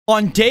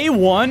On day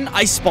 1,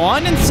 I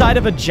spawned inside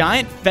of a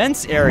giant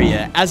fence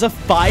area as a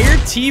fire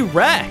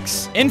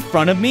T-Rex. In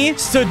front of me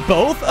stood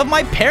both of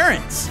my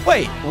parents.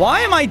 Wait,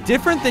 why am I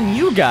different than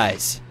you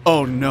guys?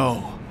 Oh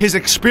no. His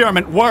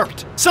experiment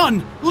worked.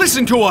 Son,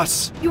 listen to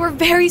us. You are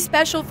very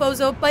special,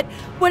 Fozo, but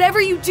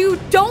whatever you do,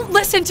 don't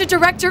listen to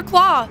Director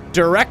Claw.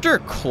 Director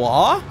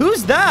Claw?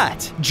 Who's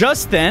that?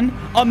 Just then,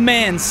 a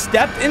man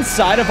stepped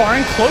inside of our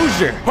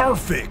enclosure.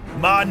 Perfect.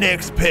 My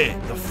next pet,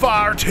 the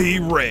Fire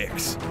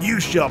T-Rex. You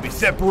shall be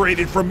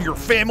separated from your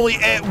family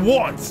at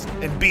once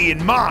and be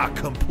in my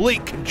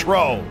complete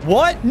control.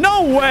 What?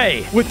 No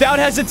way! Without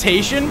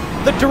hesitation,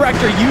 the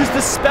director used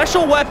a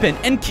special weapon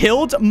and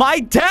killed my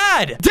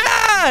dad!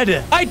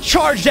 Dad! I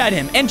charged at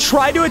him and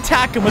tried to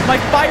attack him with my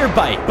fire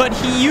bite, but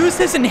he used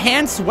his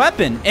enhanced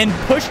weapon and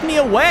pushed me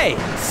away.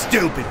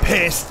 Stupid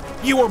pest.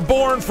 You were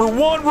born for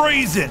one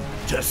reason.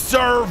 To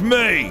serve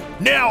me.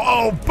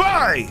 Now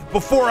obey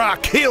before I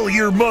kill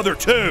your mother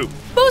too.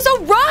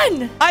 Fozo,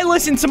 run! I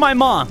listened to my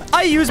mom.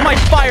 I used my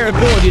fire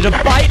ability to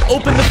bite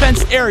open the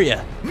fenced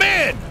area.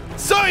 Man,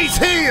 seize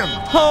him!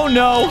 Oh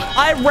no,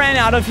 I ran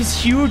out of his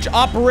huge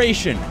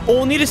operation,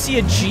 only to see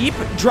a Jeep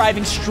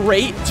driving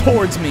straight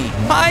towards me.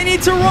 I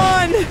need to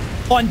run!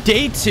 On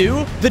day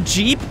 2, the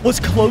Jeep was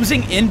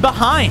closing in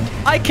behind.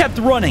 I kept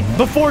running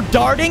before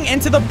darting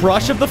into the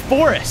brush of the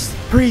forest.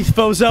 Breathe,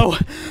 Fozo.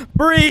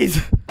 Breathe.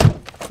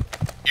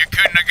 You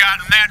couldn't have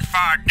gotten that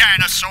far,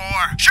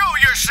 Dinosaur.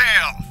 Show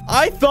yourself.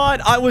 I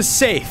thought I was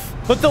safe,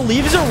 but the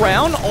leaves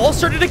around all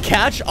started to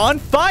catch on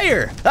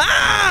fire.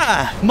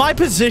 Ah! My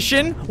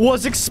position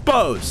was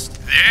exposed.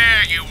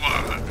 There you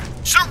are.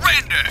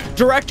 Surrender.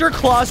 Director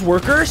Claw's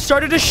worker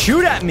started to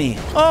shoot at me.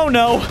 Oh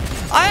no,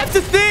 I have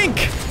to think.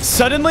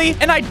 Suddenly,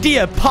 an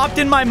idea popped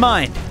in my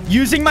mind.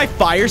 Using my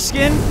fire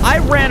skin, I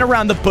ran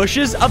around the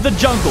bushes of the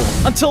jungle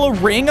until a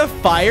ring of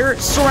fire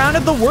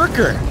surrounded the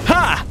worker.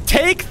 Ha!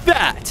 Take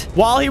that!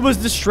 While he was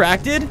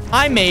distracted,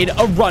 I made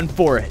a run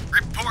for it.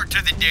 Report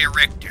to the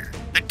director.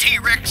 The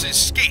T-Rex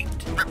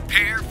escaped.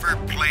 Prepare for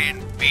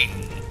Plan B.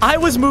 I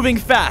was moving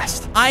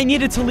fast. I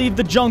needed to leave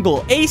the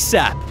jungle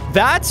ASAP.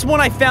 That's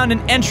when I found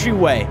an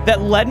entryway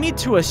that led me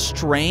to a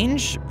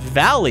strange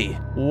valley.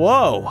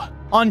 Whoa.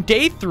 On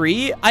day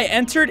 3, I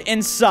entered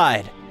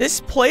inside. This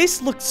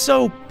place looked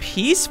so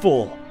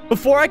peaceful.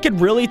 Before I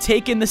could really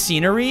take in the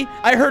scenery,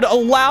 I heard a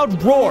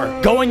loud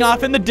roar going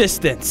off in the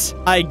distance.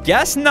 I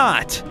guess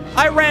not.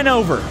 I ran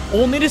over,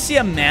 only to see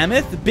a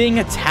mammoth being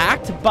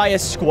attacked by a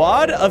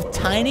squad of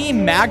tiny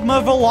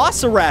magma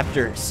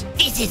velociraptors.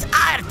 This is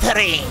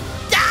artery.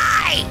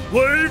 Die!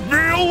 Leave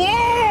me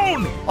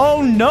alone!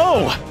 Oh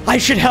no! I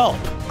should help.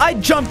 I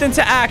jumped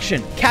into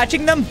action,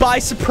 catching them by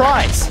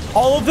surprise.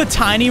 All of the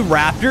tiny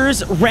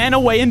raptors ran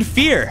away in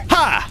fear.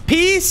 Ha!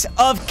 Piece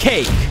of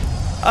cake.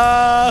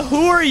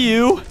 Who are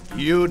you?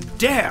 You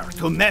dare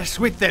to mess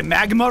with the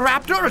magma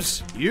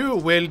raptors? You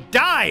will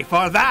die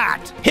for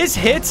that. His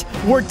hits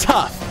were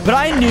tough, but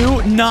I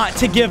knew not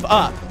to give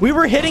up. We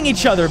were hitting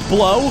each other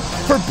blow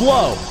for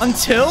blow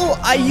until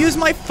I used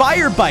my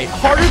fire bite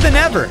harder than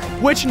ever,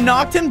 which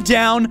knocked him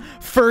down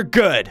for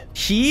good.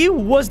 He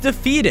was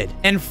defeated,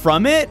 and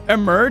from it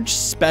emerged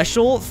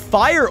special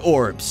fire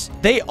orbs.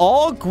 They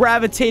all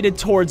gravitated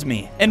towards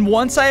me, and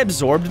once I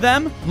absorbed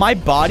them, my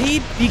body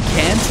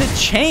began to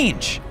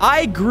change.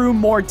 I grew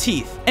more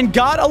teeth and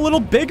got a little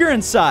bigger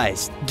in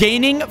size,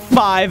 gaining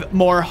 5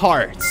 more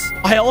hearts.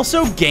 I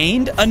also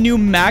gained a new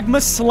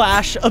magma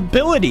slash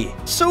ability.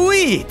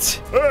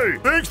 Sweet! Hey,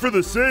 thanks for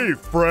the save,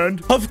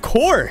 friend. Of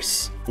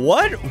course.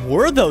 What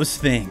were those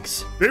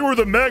things? They were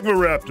the Magma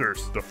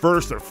Raptors, the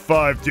first of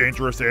 5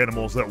 dangerous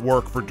animals that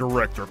work for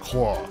Director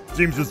Claw.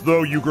 Seems as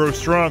though you grow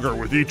stronger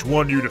with each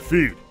one you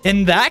defeat.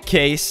 In that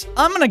case,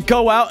 I'm gonna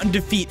go out and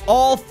defeat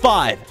all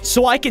 5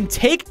 so I can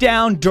take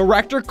down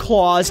Director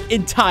Claw's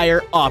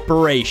entire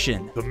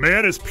operation. The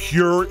man is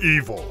pure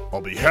evil.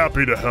 I'll be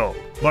happy to help.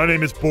 My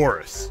name is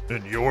Boris.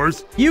 And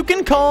yours? You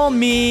can call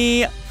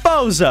me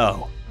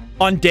Fozo.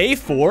 On day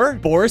 4,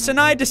 Boris and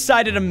I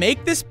decided to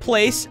make this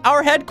place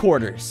our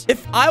headquarters.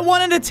 If I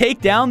wanted to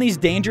take down these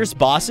dangerous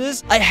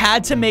bosses, I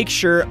had to make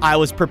sure I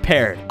was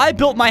prepared. I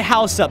built my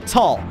house up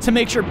tall to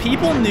make sure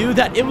people knew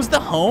that it was the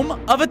home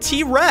of a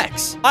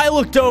T-Rex. I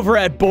looked over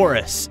at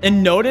Boris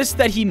and noticed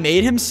that he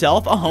made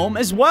himself a home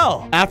as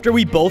well. After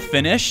we both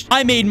finished,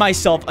 I made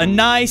myself a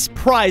nice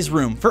prize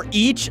room for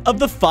each of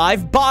the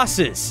 5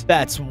 bosses.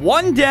 That's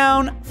 1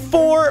 down,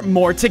 4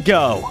 more to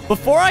go.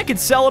 Before I could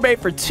celebrate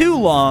for too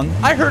long,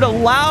 I heard a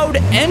loud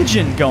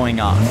engine going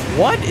off.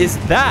 What is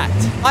that?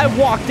 I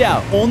walked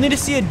out only to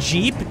see a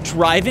Jeep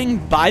driving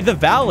by the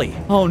valley.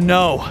 Oh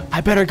no, I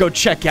better go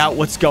check out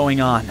what's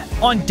going on.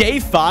 On day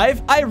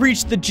 5, I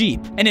reached the Jeep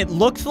and it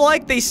looked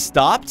like they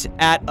stopped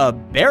at a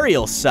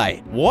burial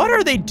site. What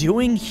are they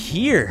doing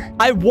here?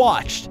 I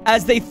watched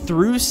as they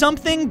threw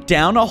something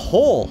down a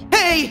hole.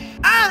 Hey!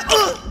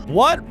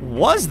 What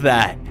was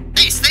that?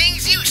 This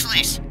thing's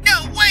useless.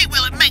 No way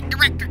will it make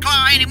Director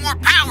Claw any more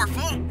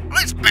powerful.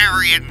 Let's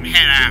bury it and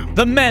head out.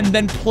 The men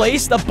then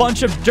placed a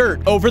bunch of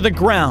dirt over the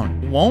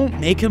ground. Won't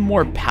make him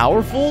more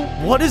powerful?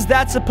 What is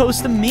that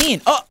supposed to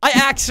mean? Oh, I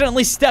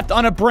accidentally stepped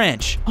on a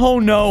branch. Oh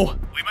no.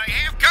 We may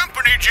have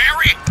company,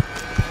 Jerry.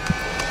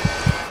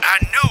 I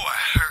know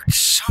I heard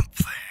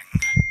something.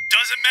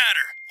 Doesn't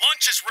matter.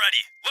 Lunch is ready.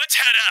 Let's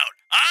head out.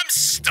 I'm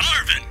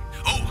starving.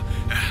 Oh,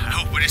 I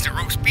hope it isn't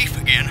roast beef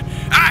again.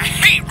 I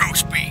hate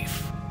roast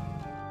beef.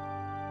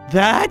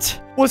 That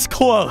was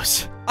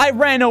close. I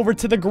ran over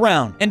to the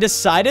ground and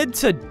decided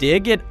to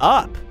dig it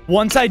up.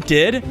 Once I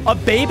did, a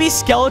baby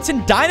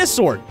skeleton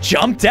dinosaur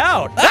jumped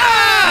out.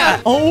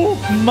 Ah! Oh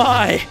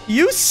my,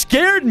 you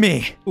scared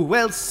me.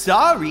 Well,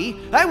 sorry.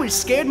 I was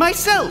scared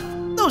myself.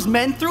 Those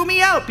men threw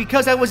me out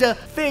because I was a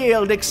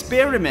failed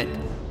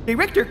experiment.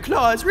 Director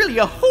Claw is really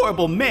a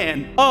horrible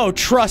man. Oh,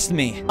 trust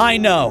me, I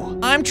know.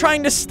 I'm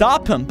trying to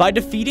stop him by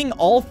defeating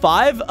all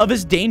 5 of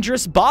his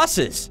dangerous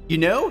bosses. You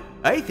know,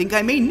 I think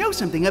I may know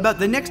something about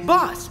the next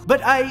boss,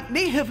 but I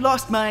may have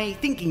lost my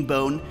thinking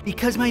bone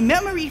because my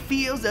memory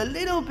feels a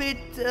little bit,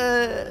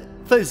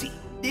 fuzzy.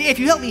 If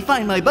you help me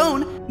find my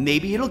bone,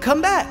 maybe it'll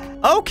come back.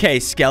 Okay,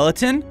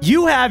 skeleton,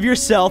 you have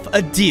yourself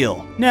a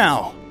deal.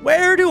 Now,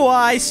 where do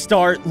I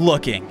start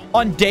looking?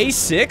 On day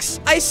 6,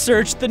 I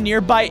searched the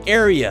nearby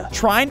area,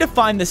 trying to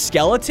find the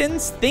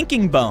skeleton's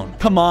thinking bone.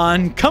 Come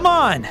on, come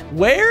on.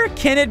 Where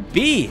can it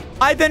be?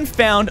 I then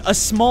found a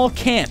small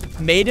camp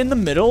made in the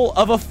middle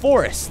of a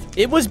forest.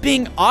 It was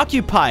being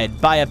occupied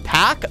by a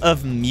pack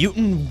of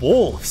mutant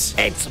wolves.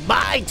 It's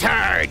my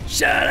turn.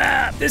 Shut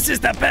up. This is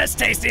the best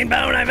tasting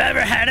bone I've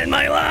ever had in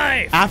my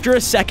life. After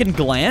a second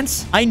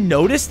glance, I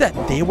noticed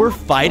that they were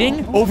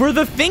fighting over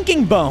the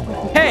thinking bone.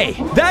 Hey,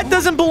 that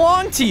doesn't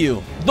belong to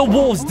you. The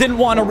wolves didn't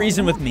want to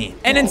reason with me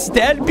and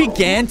instead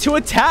began to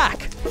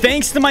attack.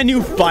 Thanks to my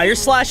new Fire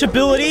Slash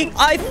ability,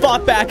 I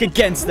fought back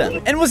against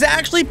them and was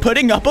actually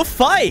putting up a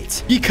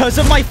fight. Because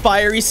of my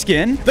fiery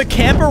skin, the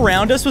camp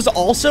around us was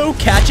also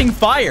catching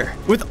fire.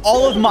 With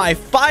all of my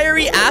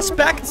fiery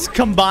aspects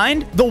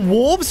combined, the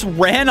wolves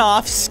ran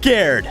off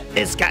scared.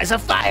 This guy's a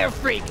fire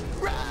freak.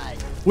 Run.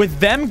 With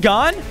them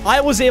gone, I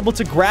was able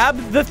to grab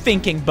the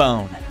thinking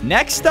bone.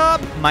 Next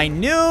up, my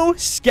new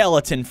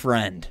skeleton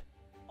friend.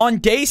 On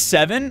day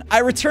 7, I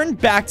returned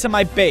back to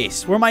my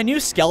base where my new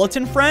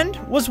skeleton friend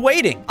was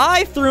waiting.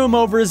 I threw him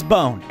over his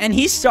bone and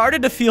he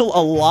started to feel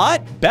a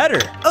lot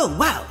better. Oh,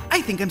 wow.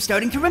 I think I'm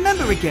starting to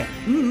remember again.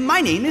 My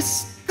name is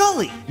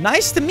Scully.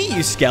 Nice to meet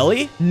you,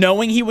 Skelly.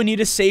 Knowing he would need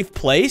a safe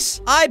place,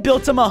 I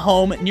built him a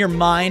home near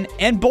mine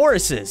and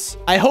Boris's.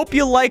 I hope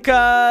you like,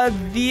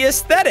 the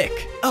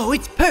aesthetic. Oh,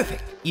 it's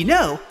perfect. You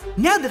know,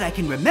 now that I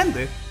can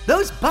remember,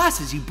 those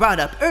bosses you brought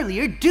up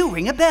earlier do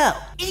ring a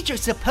bell. Each are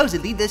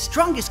supposedly the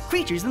strongest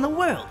creatures in the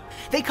world.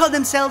 They call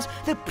themselves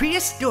the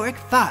Prehistoric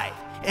 5.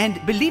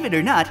 And believe it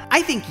or not,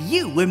 I think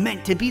you were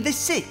meant to be the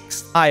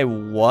 6th. I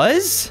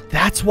was?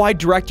 That's why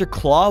Director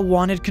Claw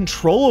wanted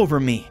control over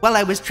me. While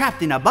I was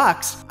trapped in a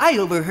box, I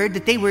overheard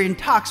that they were in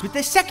talks with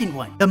the second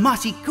one, the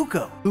Mossy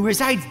Kuko, who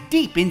resides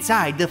deep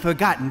inside the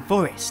Forgotten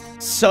Forest.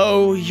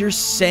 So you're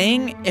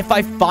saying if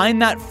I find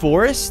that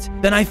forest,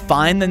 then I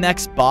find the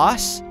next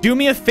boss? Do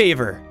me a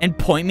favor and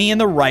point me in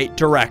the right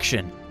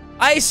direction.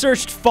 I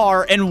searched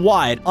far and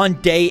wide on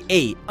day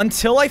 8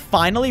 until I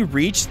finally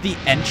reached the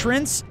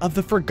entrance of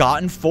the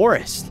Forgotten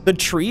Forest. The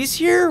trees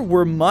here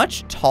were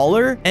much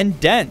taller and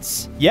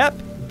dense. Yep,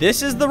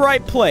 this is the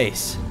right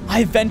place.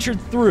 I ventured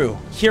through,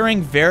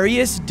 hearing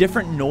various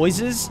different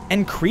noises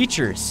and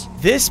creatures.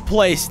 This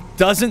place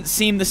doesn't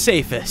seem the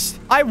safest.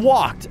 I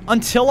walked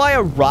until I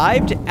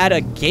arrived at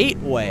a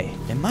gateway.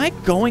 Am I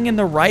going in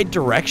the right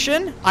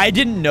direction? I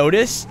didn't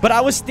notice, but I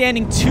was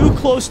standing too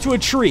close to a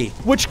tree,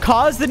 which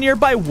caused the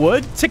nearby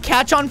wood to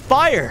catch on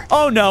fire.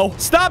 Oh no,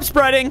 stop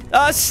spreading.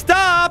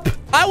 Stop!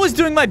 I was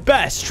doing my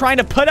best trying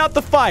to put out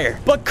the fire,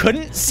 but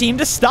couldn't seem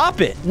to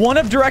stop it. One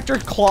of Director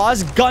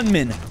Claw's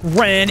gunmen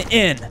ran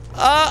in.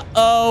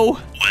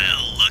 Uh-oh.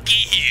 Well, looky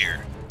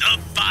here. The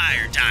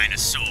Fire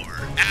Dinosaur.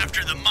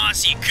 After the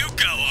Mossy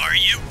Kuko, are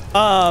you?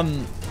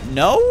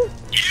 No?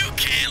 You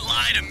can't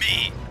lie to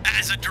me.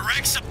 As a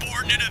direct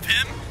subordinate of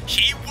him,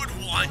 he would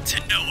want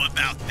to know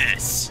about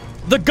this.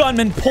 The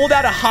gunman pulled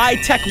out a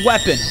high-tech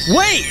weapon.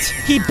 Wait!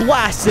 He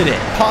blasted it,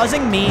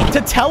 causing me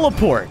to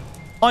teleport.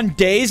 On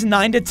days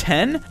 9 to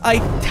 10, I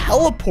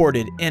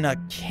teleported in a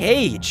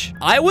cage.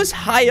 I was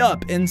high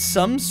up in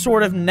some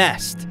sort of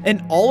nest,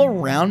 and all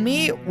around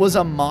me was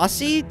a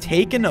mossy,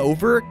 taken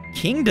over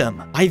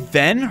kingdom. I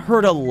then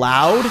heard a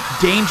loud,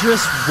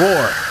 dangerous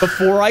roar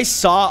before I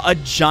saw a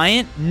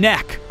giant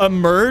neck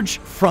emerge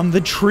from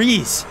the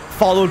trees,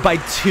 followed by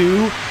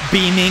 2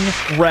 beaming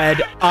red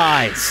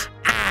eyes.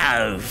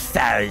 Oh,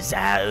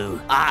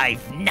 Fozo,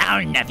 I've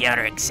known of your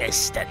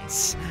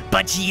existence,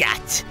 but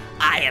yet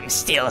I am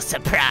still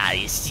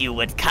surprised you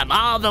would come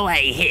all the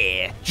way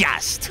here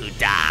just to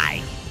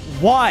die.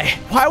 Why?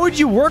 Why would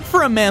you work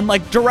for a man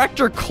like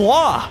Director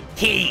Claw?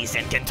 He's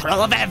in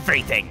control of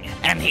everything,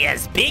 and he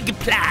has big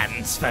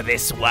plans for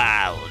this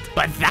world.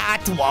 But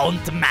that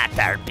won't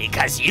matter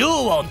because you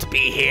won't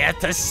be here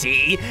to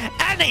see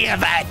any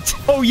of it.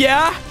 Oh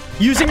yeah?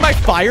 Using my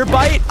fire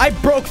bite, I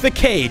broke the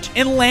cage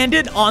and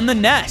landed on the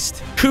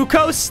nest.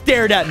 Kuko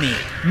stared at me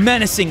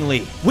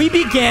menacingly. We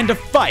began to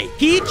fight.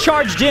 He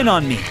charged in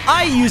on me.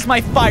 I used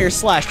my fire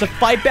slash to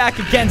fight back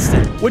against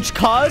him, which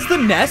caused the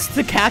nest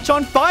to catch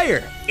on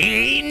fire.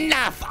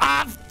 Enough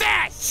of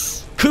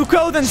this!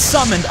 Kuko then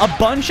summoned a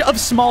bunch of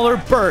smaller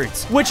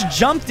birds, which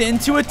jumped in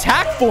to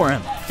attack for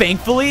him.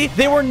 Thankfully,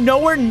 they were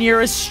nowhere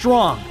near as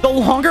strong. The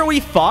longer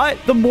we fought,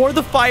 the more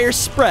the fire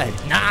spread.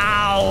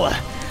 No!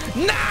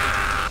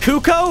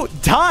 Kuko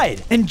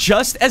died, and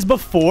just as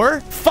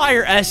before,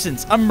 fire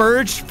essence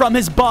emerged from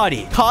his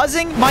body,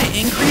 causing my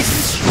increase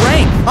in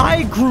strength.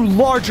 I grew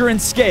larger in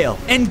scale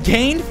and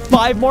gained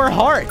 5 more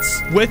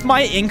hearts. With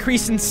my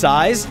increase in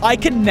size, I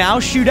can now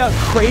shoot out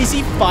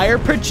crazy fire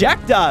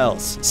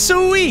projectiles.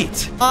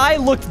 Sweet! I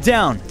looked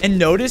down and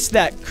noticed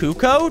that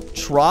Kuko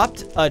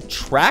dropped a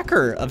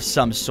tracker of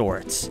some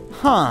sorts.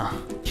 Huh.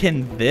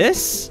 Can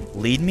this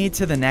lead me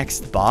to the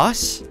next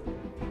boss?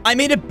 I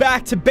made it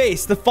back to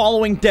base the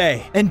following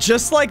day, and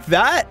just like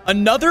that,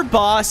 another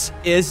boss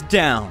is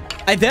down.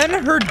 I then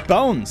heard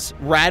bones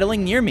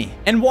rattling near me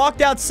and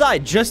walked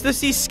outside just to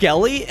see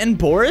Skelly and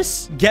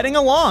Boris getting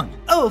along.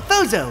 Oh,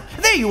 Fozo,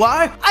 there you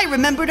are. I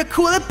remembered a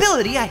cool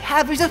ability I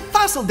have as a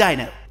fossil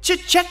dino.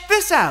 Check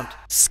this out.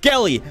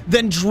 Skelly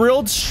then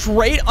drilled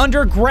straight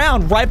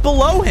underground right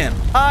below him.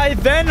 I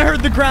then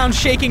heard the ground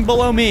shaking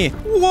below me.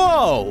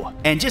 Whoa!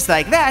 And just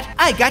like that,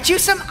 I got you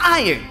some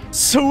iron.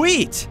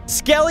 Sweet!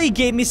 Skelly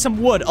gave me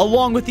some wood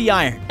along with the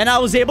iron, and I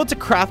was able to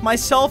craft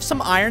myself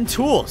some iron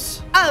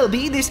tools. I'll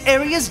be this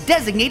area's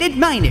designated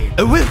miner.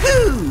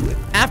 Woohoo!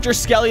 After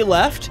Skelly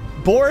left,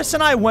 Boris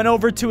and I went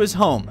over to his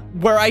home,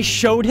 where I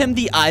showed him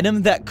the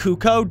item that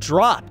Kuko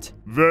dropped.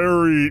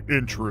 Very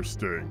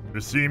interesting.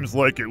 It seems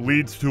like it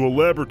leads to a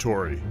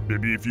laboratory.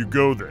 Maybe if you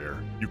go there,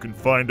 you can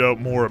find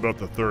out more about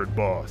the third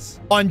boss.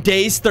 On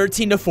days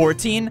 13 to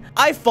 14,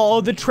 I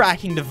followed the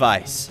tracking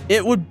device.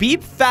 It would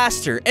beep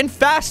faster and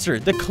faster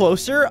the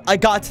closer I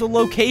got to the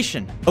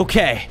location.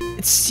 Okay,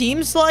 it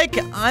seems like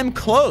I'm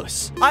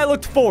close. I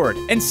looked forward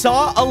and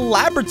saw a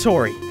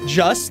laboratory,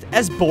 just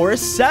as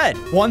Boris said.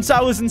 Once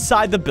I was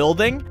inside the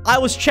building, I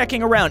was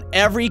checking around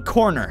every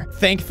corner.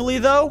 Thankfully,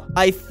 though,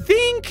 I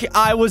think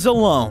I was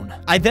alone.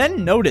 I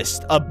then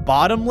noticed a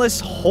bottomless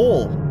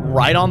hole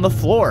right on the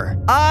floor.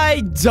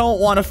 I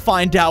don't want to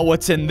find out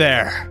what's in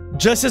there.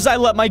 Just as I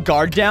let my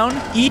guard down,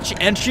 each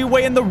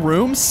entryway in the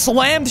room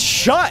slammed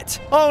shut.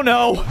 Oh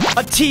no,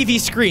 a TV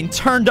screen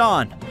turned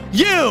on.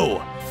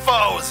 You!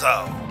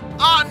 Fozo,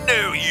 I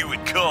knew you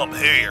would come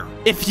here.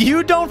 If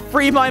you don't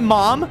free my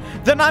mom,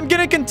 then I'm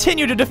gonna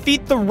continue to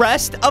defeat the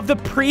rest of the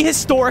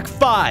prehistoric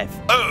 5.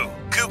 Oh,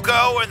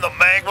 Kuko and the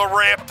Magma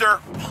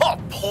Raptor? Oh,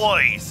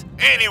 please.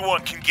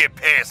 Anyone can get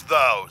past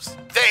those.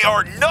 They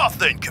are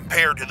nothing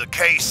compared to the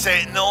Cave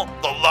Sentinel,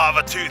 the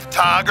Lava-Toothed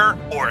Tiger,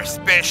 or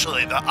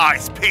especially the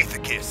Ice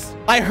Pithecus.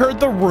 I heard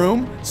the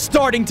room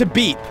starting to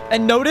beep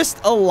and noticed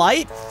a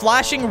light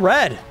flashing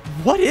red.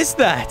 What is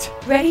that?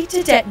 Ready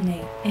to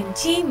detonate in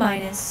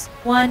T-minus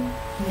 1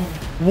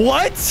 minute.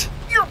 What?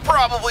 You're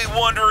probably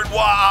wondering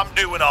why I'm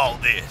doing all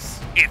this.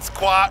 It's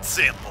quite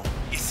simple.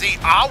 You see,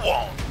 I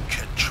want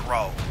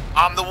control.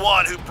 I'm the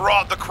one who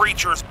brought the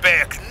creatures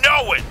back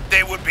knowing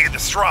they would be the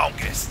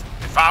strongest.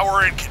 If I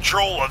were in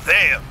control of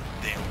them,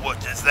 then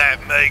what does that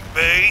make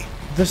me?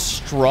 The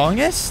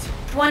strongest?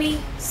 20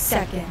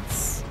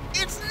 seconds.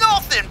 It's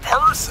nothing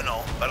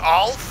personal, but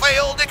all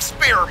failed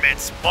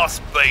experiments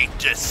must be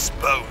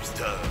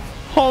disposed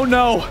of. Oh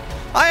no,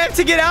 I have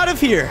to get out of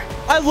here.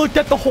 I looked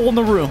at the hole in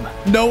the room.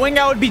 Knowing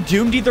I would be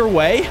doomed either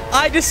way,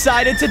 I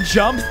decided to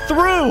jump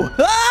through.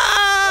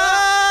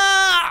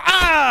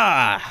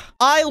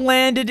 I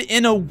landed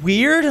in a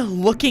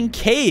weird-looking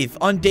cave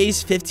on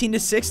days 15 to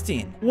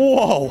 16.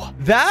 Whoa,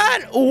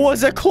 that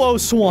was a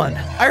close one.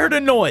 I heard a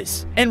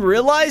noise and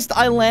realized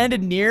I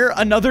landed near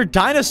another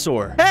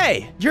dinosaur.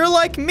 Hey, you're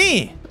like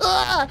me.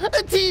 A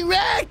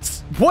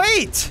T-Rex!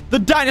 Wait! The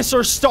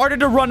dinosaur started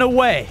to run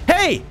away.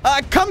 Hey,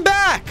 come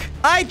back!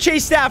 I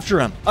chased after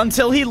him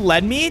until he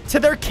led me to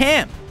their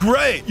camp.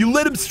 Great, you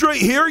led him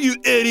straight here, you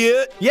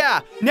idiot.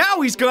 Yeah,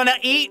 now he's gonna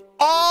eat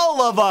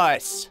all of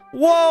us.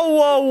 Whoa,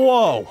 whoa,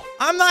 whoa.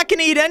 I'm not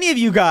gonna eat any of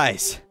you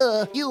guys.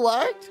 You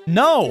aren't?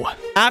 No.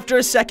 After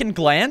a second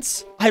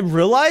glance, I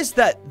realized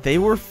that they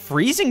were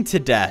freezing to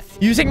death.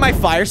 Using my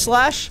fire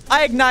slash,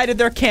 I ignited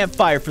their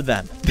campfire for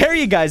them. There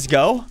you guys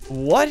go.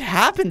 What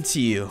happened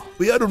to you?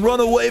 We had to run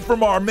away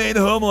from our main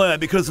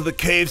homeland because of the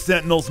Cave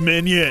Sentinel's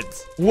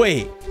minions.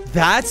 Wait,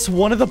 that's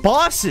one of the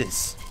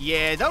bosses.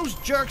 Yeah, those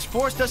jerks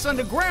forced us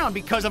underground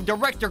because of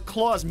Director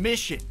Claw's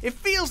mission. It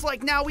feels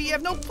like now we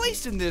have no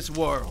place in this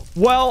world.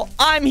 Well,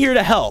 I'm here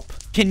to help.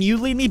 can you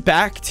lead me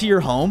back to your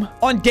home?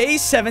 On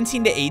days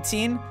 17 to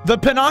 18, the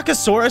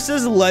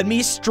Pinoccosauruses led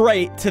me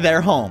straight to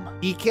their home.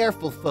 Be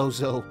careful,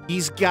 Fozo.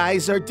 These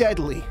guys are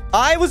deadly.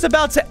 I was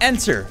about to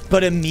enter,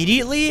 but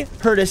immediately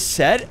heard a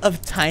set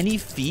of tiny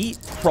feet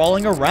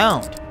crawling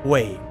around.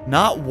 Wait,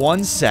 not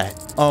one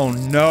set. Oh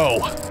no.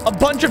 A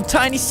bunch of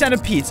tiny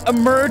centipedes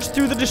emerged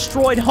through the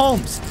destroyed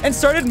homes and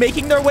started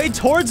making their way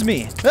towards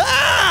me.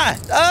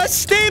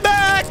 Stay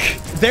back!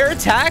 Their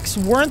attacks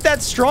weren't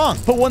that strong,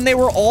 but when they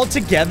were all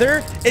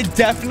together, it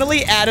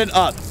definitely added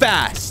up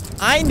fast.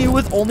 I knew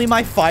with only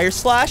my fire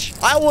slash,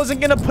 I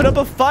wasn't gonna put up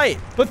a fight,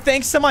 but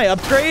thanks to my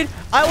upgrade,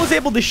 I was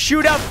able to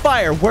shoot out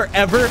fire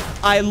wherever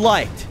I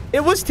liked.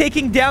 It was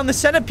taking down the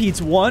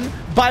centipedes one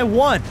by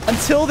one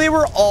until they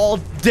were all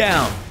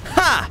down.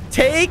 Ha!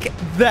 Take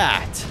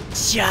that.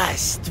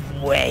 Just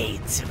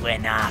wait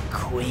when our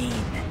queen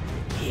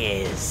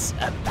hears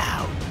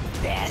about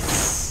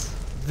this.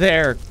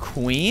 Their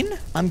queen?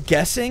 I'm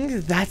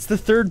guessing that's the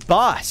third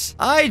boss.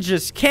 I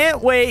just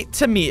can't wait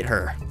to meet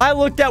her. I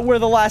looked at where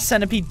the last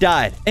centipede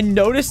died and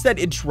noticed that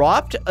it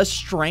dropped a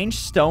strange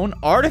stone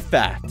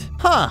artifact.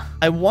 Huh,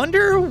 I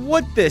wonder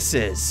what this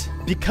is.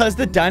 Because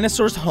the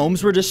dinosaurs'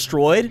 homes were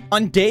destroyed,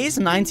 on days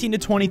 19 to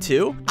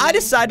 22, I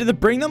decided to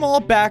bring them all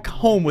back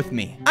home with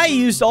me. I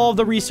used all of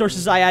the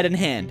resources I had in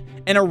hand,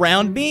 and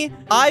around me,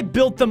 I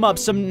built them up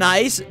some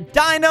nice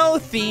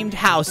dino-themed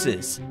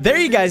houses. There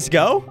you guys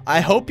go.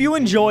 I hope you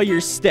enjoy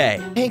your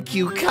stay. Thank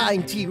you,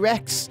 kind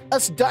T-Rex.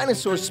 Us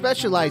dinosaurs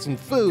specialize in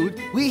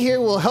food. We here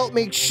will help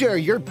make sure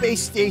your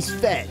base stays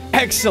fed.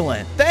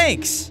 Excellent.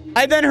 Thanks.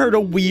 I then heard a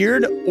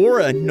weird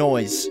aura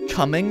noise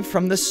coming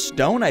from the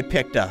stone I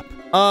picked up.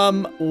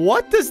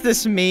 What does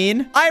this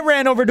mean? I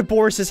ran over to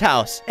Boris's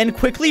house and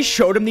quickly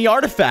showed him the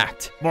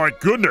artifact. My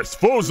goodness,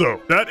 Fozo,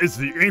 that is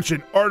the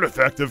ancient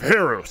artifact of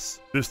Heros.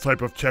 This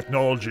type of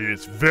technology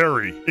is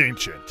very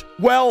ancient.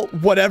 Well,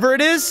 whatever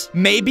it is,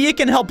 maybe it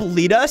can help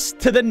lead us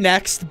to the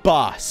next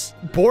boss.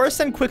 Boris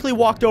then quickly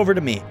walked over to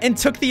me and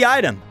took the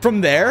item.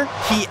 From there,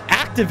 he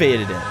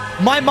activated it.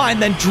 My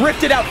mind then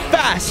drifted out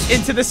fast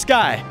into the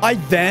sky. I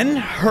then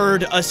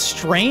heard a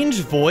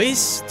strange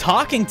voice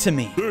talking to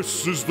me.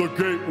 This is the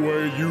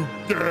gateway you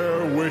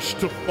dare wish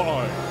to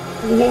find.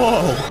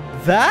 Whoa,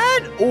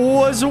 that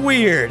was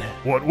weird.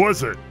 What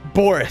was it?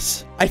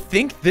 Boris, I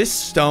think this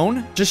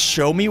stone just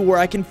showed me where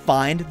I can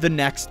find the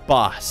next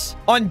boss.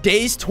 On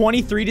days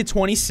 23 to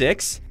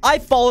 26, I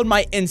followed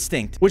my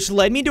instinct, which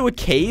led me to a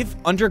cave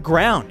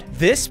underground.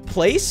 This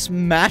place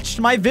matched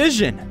my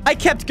vision. I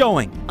kept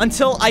going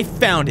until I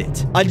found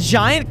it. A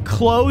giant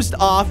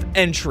closed-off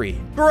entry.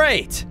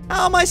 Great.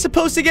 How am I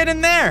supposed to get in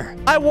there?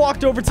 I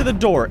walked over to the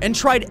door and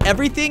tried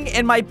everything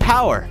in my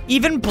power,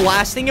 even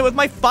blasting it with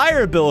my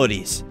fire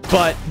abilities,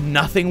 but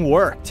nothing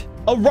worked.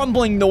 A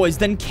rumbling noise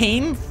then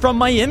came from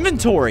my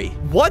inventory.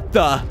 What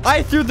the?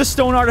 I threw the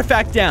stone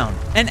artifact down,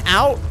 and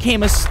out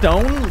came a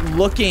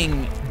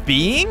stone-looking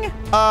being?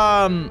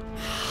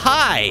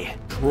 Hi.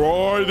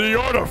 Try the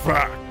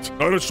artifact.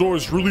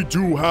 Dinosaurs really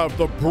do have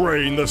the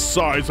brain the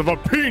size of a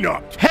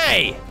peanut.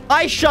 Hey!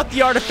 I shut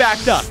the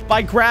artifact up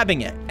by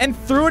grabbing it and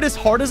threw it as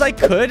hard as I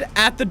could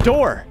at the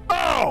door.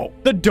 Ow!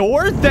 The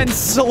door then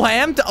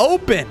slammed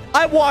open.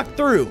 I walked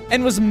through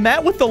and was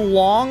met with a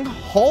long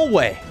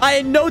hallway. I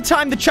had no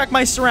time to check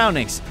my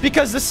surroundings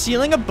because the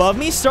ceiling above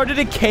me started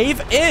to cave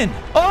in.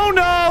 Oh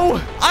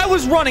no! I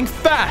was running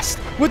fast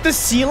with the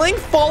ceiling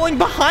falling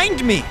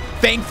behind me.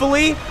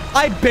 Thankfully,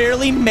 I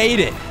barely made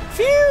it.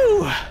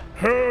 Phew!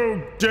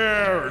 Who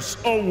dares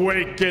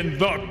awaken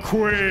the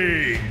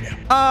queen?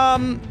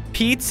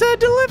 Pizza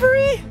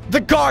delivery? The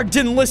guard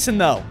didn't listen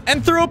though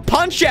and threw a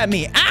punch at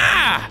me.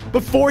 Ah!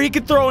 Before he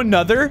could throw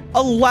another,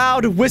 a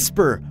loud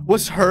whisper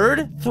was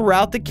heard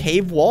throughout the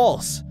cave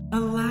walls.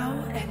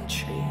 Allow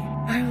entry.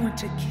 I want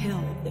to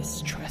kill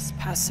this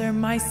trespasser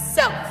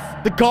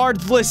myself. The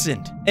guards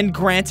listened and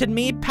granted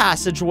me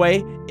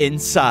passageway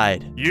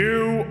inside.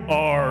 You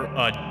are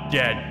a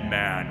dead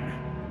man.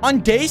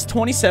 On days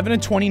 27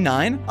 and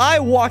 29, I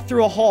walked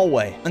through a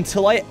hallway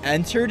until I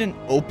entered an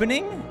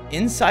opening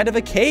inside of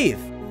a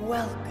cave.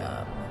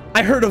 Welcome.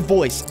 I heard a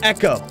voice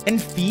echo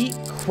and feet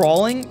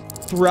crawling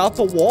throughout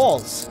the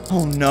walls.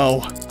 Oh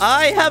no,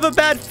 I have a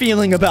bad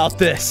feeling about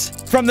this.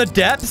 From the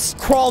depths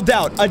crawled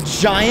out a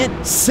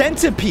giant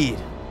centipede.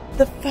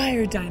 The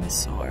Fire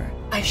Dinosaur.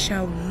 I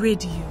shall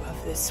rid you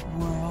of this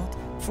world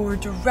for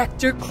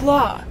Director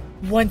Claw.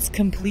 Once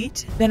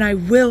complete, then I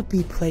will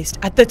be placed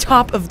at the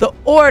top of the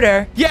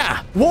order.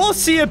 Yeah, we'll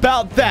see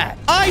about that.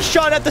 I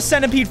shot at the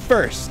centipede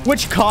first,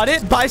 which caught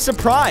it by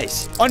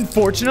surprise.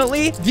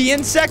 Unfortunately, the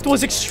insect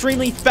was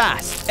extremely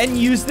fast and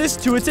used this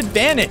to its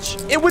advantage.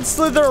 It would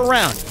slither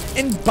around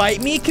and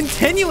bite me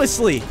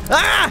continuously.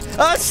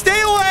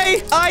 Stay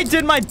away! I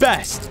did my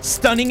best,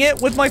 stunning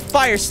it with my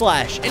fire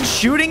slash and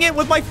shooting it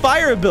with my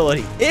fire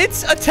ability.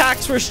 Its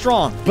attacks were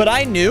strong, but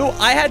I knew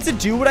I had to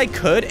do what I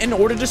could in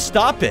order to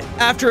stop it.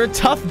 After a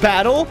tough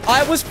battle,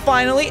 I was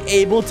finally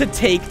able to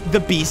take the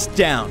beast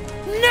down.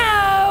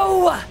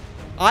 No!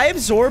 I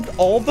absorbed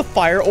all of the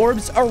fire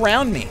orbs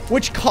around me,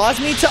 which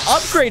caused me to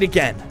upgrade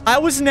again. I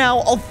was now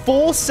a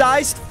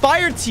full-sized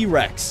fire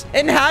T-Rex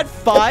and had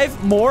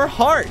 5 more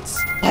hearts.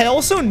 I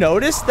also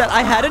noticed that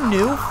I had a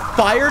new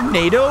Fire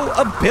NATO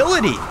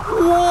ability.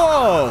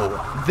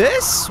 Whoa!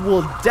 This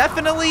will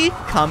definitely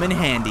come in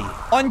handy.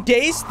 On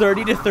days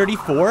 30 to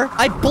 34,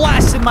 I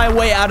blasted my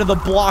way out of the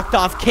blocked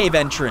off cave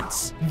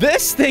entrance.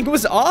 This thing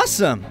was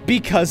awesome.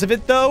 Because of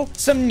it though,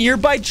 some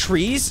nearby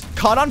trees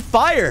caught on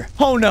fire.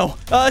 Oh no,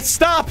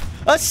 stop,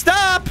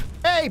 stop.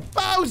 Hey,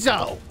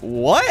 Bozo!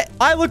 What?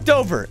 I looked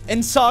over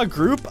and saw a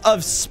group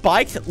of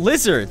spiked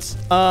lizards.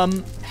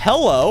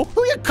 Hello?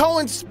 Who you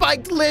calling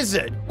spiked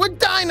lizard? We're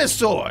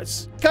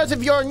dinosaurs. Because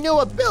of your new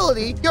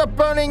ability, you're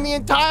burning the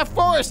entire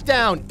forest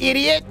down,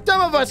 idiot.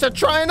 Some of us are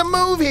trying to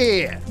move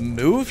here.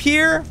 Move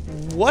here?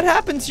 What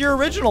happened to your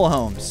original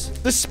homes?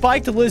 The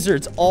spiked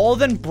lizards all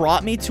then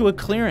brought me to a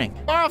clearing.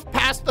 Off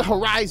past the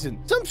horizon,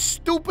 some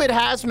stupid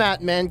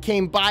hazmat men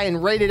came by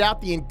and raided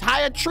out the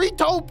entire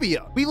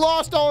Treetopia. We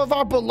lost all of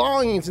our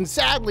belongings and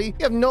sadly,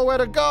 we have nowhere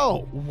to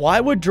go. Why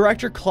would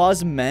Director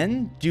Claw's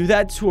men do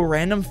that to a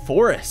random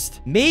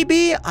forest?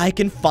 Maybe I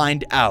can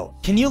find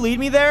out. Can you lead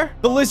me there?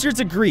 The lizards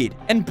agreed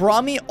and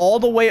brought me all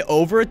the way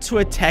over to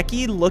a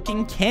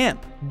techie-looking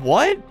camp.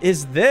 What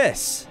is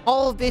this?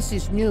 All of this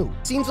is new.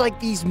 Seems like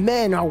these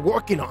men are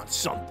working on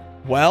something.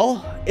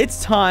 Well,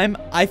 it's time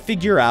I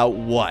figure out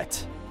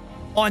what.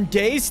 On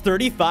days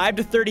 35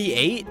 to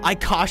 38, I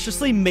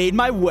cautiously made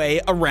my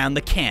way around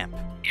the camp.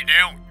 You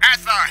know, I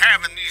thought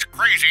having these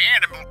crazy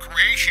animal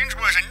creations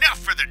was enough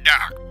for the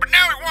doc, but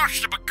now he wants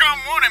to become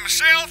one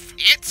himself?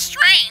 It's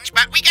strange,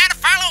 but we gotta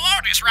follow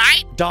orders,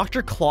 right?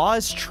 Dr. Claw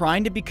is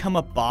trying to become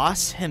a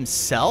boss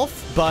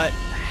himself, but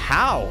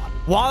how?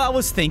 While I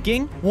was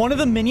thinking, one of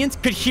the minions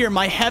could hear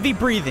my heavy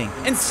breathing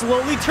and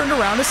slowly turned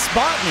around to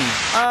spot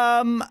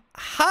me.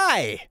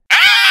 Hi.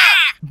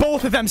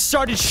 Both of them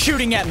started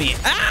shooting at me.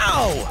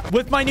 Ow!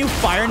 With my new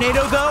Fire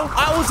NATO, though,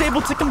 I was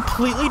able to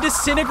completely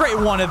disintegrate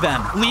one of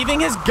them, leaving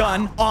his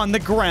gun on the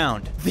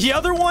ground. The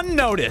other one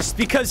noticed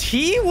because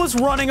he was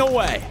running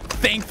away.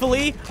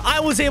 Thankfully, I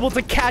was able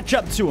to catch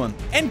up to him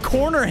and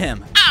corner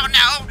him. Oh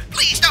no,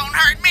 please don't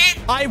hurt me.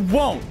 I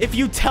won't if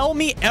you tell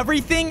me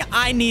everything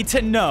I need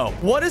to know.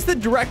 What is the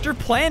director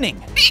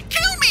planning? He'd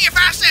kill me if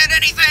I said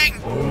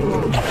anything.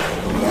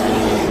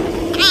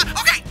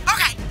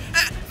 Okay.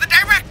 The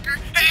director,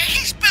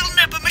 he's building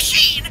up a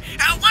machine,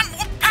 one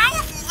more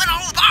powerful than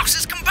all the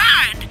bosses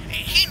combined.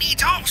 He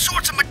needs all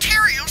sorts of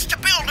materials to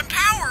build and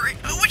power it,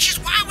 which is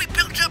why we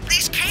built up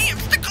these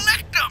camps to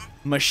collect them.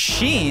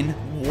 Machine?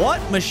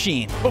 What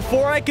machine?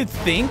 Before I could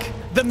think,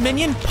 the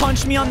minion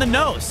punched me on the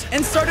nose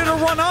and started to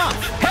run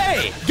off.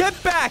 Hey,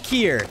 get back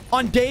here.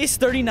 On days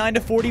 39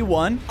 to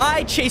 41,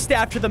 I chased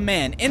after the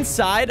man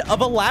inside of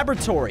a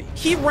laboratory.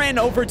 He ran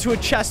over to a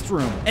chest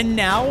room and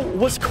now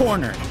was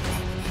cornered.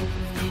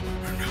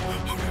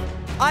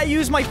 I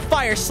used my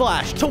Fire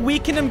Slash to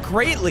weaken him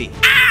greatly.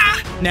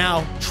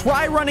 Now,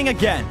 try running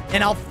again,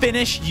 and I'll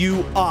finish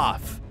you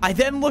off. I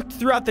then looked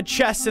throughout the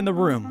chests in the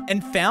room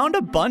and found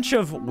a bunch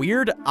of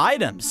weird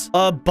items.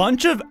 A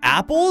bunch of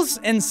apples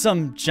and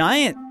some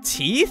giant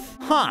teeth?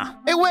 Huh.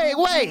 Hey,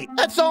 wait.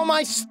 That's all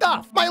my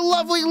stuff. My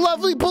lovely,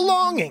 lovely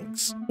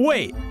belongings.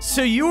 Wait,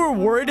 so you were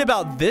worried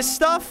about this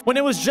stuff when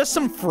it was just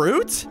some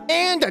fruit?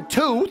 And a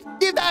tooth?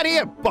 Give that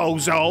here,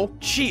 bozo.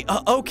 Gee,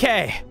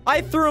 okay.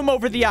 I threw him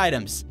over the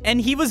items,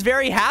 and he was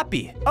very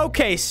happy.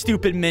 Okay,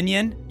 stupid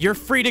minion. You're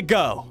free to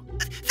go.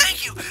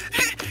 Thank you.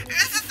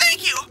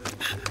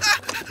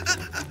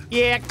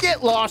 Yeah,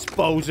 get lost,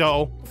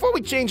 bozo, before we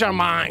change our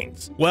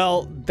minds.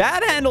 Well,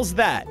 that handles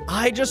that.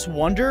 I just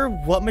wonder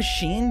what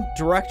machine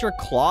Director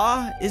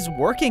Claw is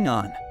working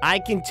on. I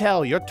can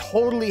tell you're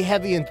totally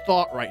heavy in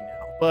thought right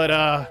now, but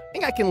I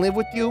think I can live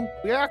with you.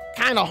 We are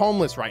kind of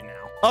homeless right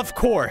now. Of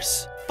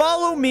course.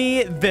 Follow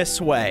me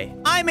this way.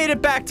 I made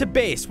it back to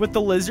base with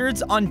the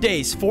lizards on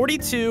days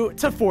 42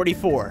 to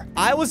 44.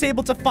 I was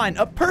able to find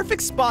a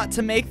perfect spot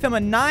to make them a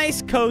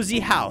nice, cozy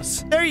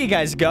house. There you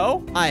guys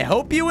go. I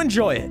hope you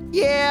enjoy it.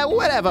 Yeah,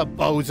 whatever,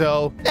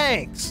 bozo.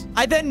 Thanks.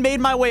 I then made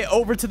my way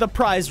over to the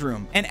prize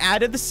room and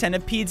added the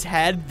centipede's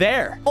head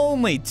there.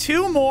 Only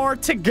 2 more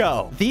to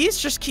go. These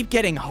just keep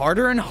getting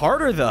harder and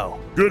harder, though.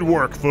 Good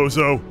work,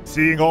 Fozo.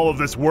 Seeing all of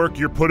this work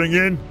you're putting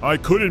in, I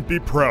couldn't be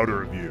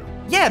prouder of you.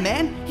 Yeah,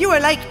 man, you are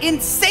like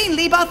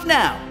insanely buff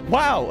now.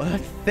 Wow,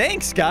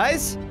 thanks,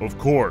 guys. Of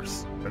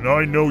course. And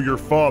I know your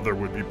father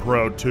would be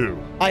proud too.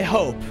 I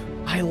hope.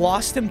 I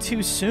lost him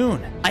too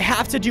soon. I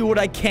have to do what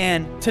I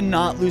can to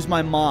not lose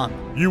my mom.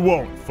 You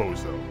won't,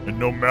 Fozo. And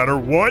no matter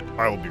what,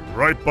 I'll be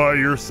right by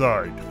your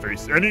side to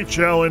face any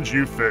challenge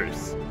you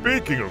face.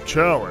 Speaking of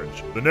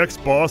challenge, the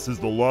next boss is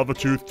the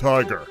Lava-Tooth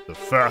Tiger, the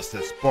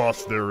fastest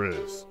boss there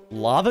is.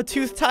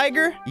 Lava-Tooth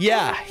Tiger?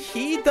 Yeah,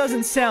 he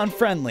doesn't sound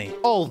friendly.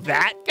 Oh,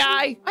 that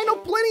guy? I know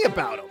plenty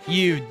about him.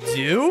 You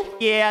do?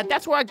 Yeah,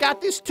 that's where I got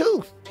this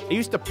tooth. I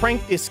used to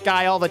prank this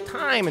guy all the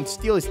time and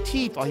steal his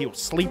teeth while he was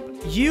sleeping.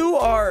 You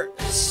are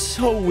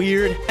so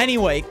weird.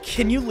 Anyway,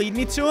 can you lead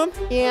me to him?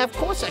 Yeah, of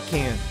course I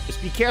can.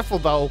 Just be careful,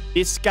 though.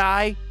 This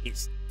guy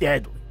is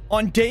deadly.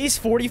 On days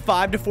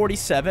 45 to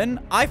 47,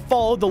 I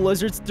followed the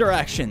lizard's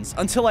directions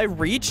until I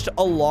reached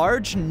a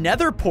large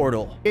nether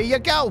portal. Here you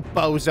go,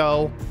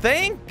 bozo.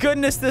 Thank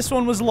goodness this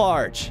one was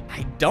large.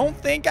 I don't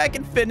think I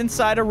can fit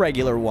inside a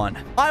regular one.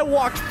 I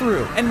walked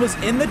through and was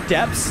in the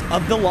depths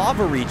of the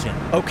lava region.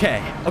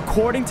 Okay,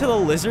 according to the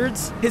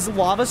lizards, his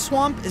lava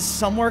swamp is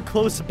somewhere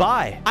close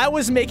by. I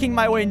was making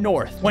my way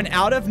north when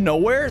out of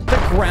nowhere, the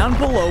ground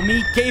below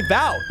me gave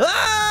out.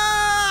 Ah!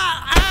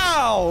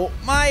 Ow!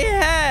 My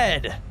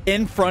head!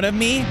 In front of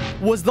me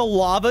was the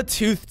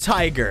lava-toothed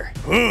tiger.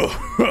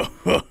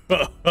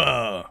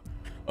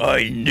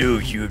 I knew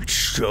you'd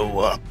show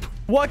up.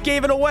 What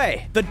gave it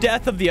away? The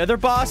death of the other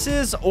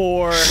bosses,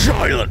 or...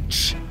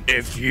 Silence!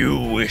 If you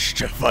wish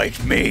to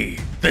fight me,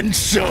 then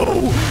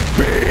so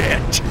be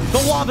it!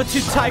 The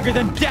lava-toothed tiger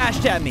then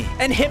dashed at me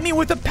and hit me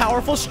with a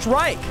powerful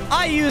strike.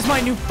 I used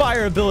my new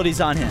fire abilities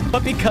on him,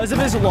 but because of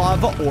his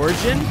lava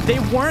origin, they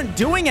weren't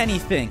doing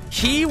anything.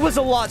 He was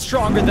a lot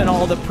stronger than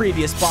all the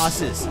previous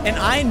bosses, and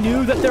I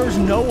knew that there was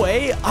no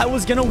way I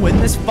was gonna win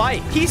this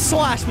fight. He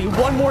slashed me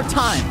one more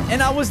time,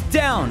 and I was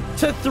down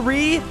to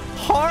 3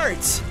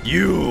 hearts.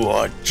 You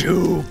are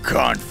too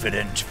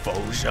confident,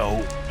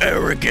 Fozo.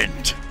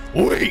 Arrogant.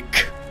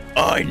 Weak.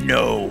 I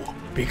know,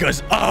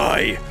 because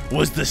I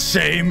was the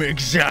same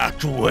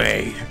exact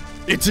way.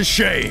 It's a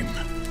shame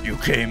you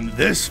came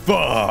this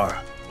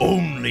far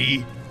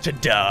only to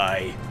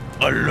die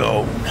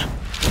alone.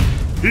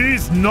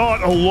 He's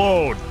not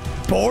alone.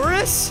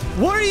 Boris?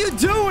 What are you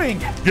doing?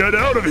 Get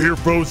out of here,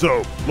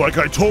 Bozo. Like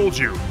I told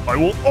you, I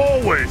will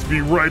always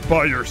be right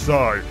by your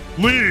side.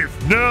 Leave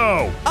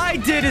now. I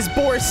did as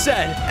Boris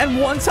said,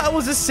 and once I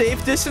was a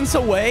safe distance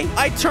away,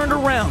 I turned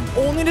around,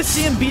 only to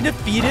see him be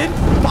defeated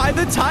by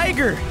the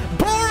tiger.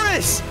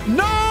 Boris!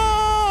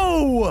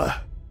 No!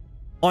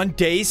 On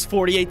days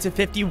 48 to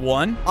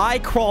 51, I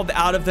crawled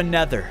out of the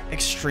nether,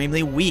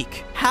 extremely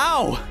weak.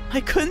 How?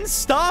 I couldn't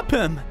stop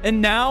him.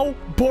 And now,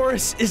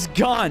 Boris is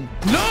gone.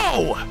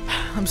 No!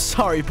 I'm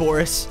sorry,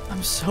 Boris.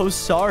 I'm so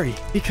sorry.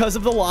 Because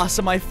of the loss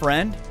of my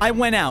friend, I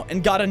went out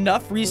and got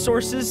enough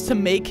resources to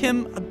make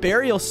him a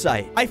burial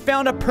site. I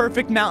found a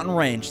perfect mountain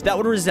range that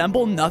would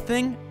resemble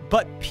nothing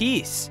but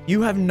peace.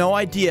 You have no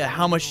idea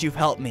how much you've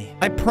helped me.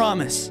 I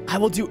promise I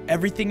will do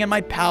everything in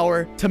my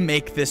power to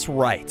make this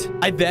right.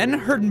 I then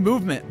heard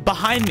movement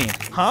behind me.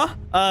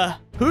 Huh?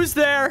 Who's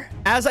there?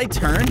 As I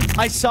turned,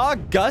 I saw a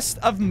gust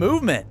of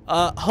movement.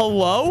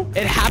 Hello?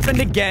 It happened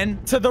again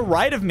to the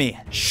right of me.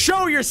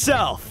 Show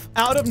yourself!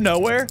 Out of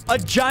nowhere, a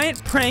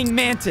giant praying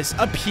mantis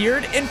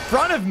appeared in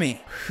front of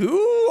me.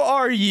 Who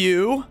are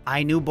you?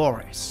 I knew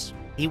Boris.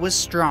 He was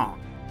strong.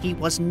 He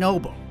was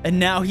noble. And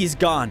now he's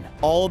gone.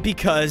 All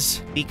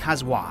because...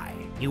 Because why?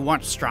 You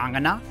weren't strong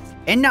enough?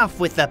 Enough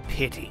with the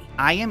pity.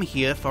 I am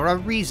here for a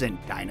reason,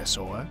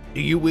 Dinosaur.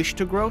 Do you wish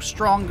to grow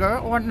stronger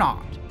or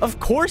not? Of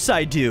course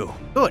I do.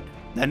 Good.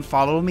 Then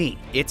follow me.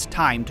 It's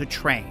time to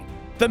train.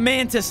 The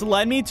mantis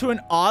led me to an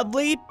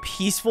oddly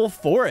peaceful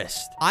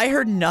forest. I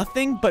heard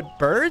nothing but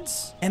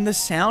birds and the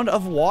sound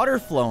of water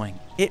flowing.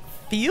 It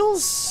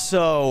feels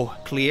so...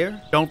 Clear?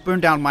 Don't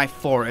burn down my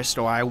forest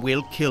or I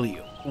will kill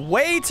you.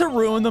 Way to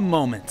ruin the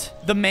moment.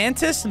 The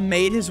mantis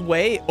made his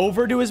way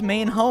over to his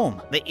main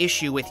home. The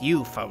issue with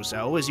you,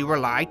 Fozo, is you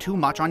rely too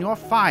much on your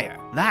fire.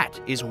 That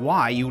is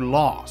why you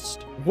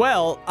lost.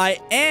 Well, I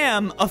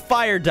am a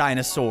fire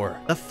dinosaur.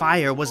 The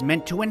fire was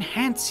meant to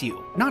enhance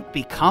you, not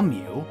become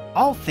you.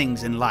 All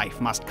things in life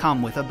must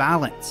come with a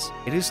balance.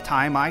 It is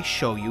time I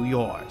show you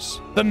yours.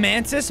 The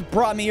mantis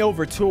brought me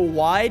over to a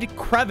wide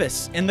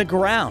crevice in the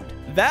ground.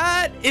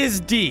 That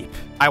is deep.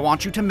 I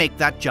want you to make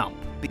that jump.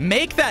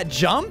 Make that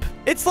jump?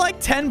 It's like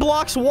 10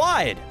 blocks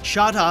wide.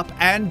 Shut up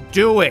and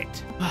do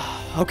it.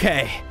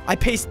 Okay, I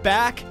paced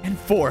back and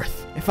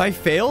forth. If I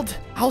failed,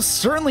 I'll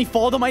certainly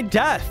fall to my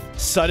death.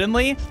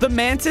 Suddenly, the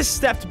mantis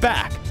stepped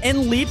back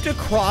and leaped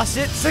across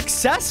it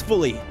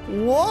successfully.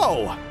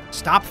 Whoa.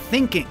 Stop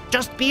thinking.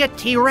 Just be a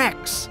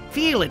T-Rex.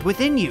 Feel it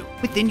within you,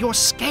 within your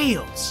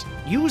scales.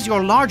 Use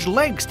your large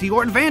legs to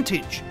your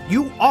advantage.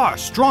 You are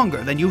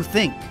stronger than you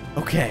think.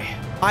 Okay.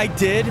 I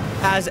did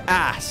as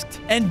asked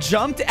and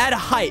jumped at a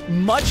height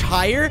much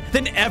higher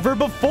than ever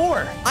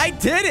before. I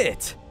did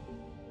it!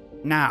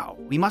 Now,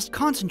 we must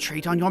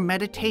concentrate on your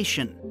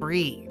meditation.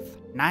 Breathe,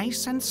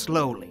 nice and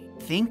slowly.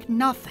 Think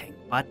nothing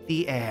but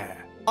the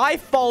air. I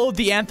followed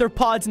the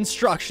anthropod's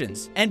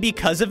instructions, and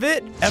because of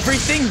it,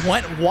 everything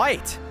went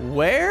white.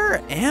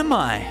 Where am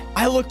I?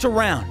 I looked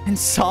around and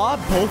saw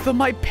both of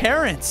my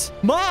parents.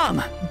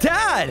 Mom!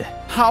 Dad!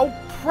 How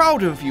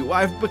proud of you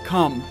I've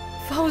become.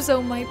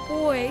 Fozo, my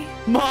boy.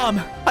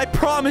 Mom, I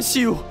promise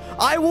you,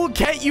 I will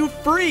get you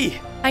free.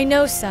 I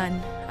know,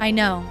 son. I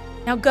know.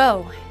 Now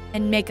go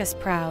and make us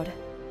proud.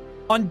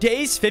 On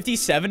days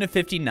 57 to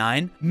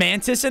 59,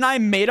 Mantis and I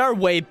made our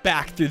way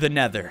back through the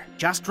nether.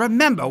 Just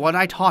remember what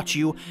I taught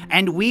you,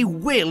 and we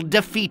will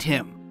defeat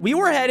him. we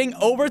were heading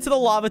over to the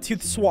Lava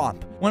Tooth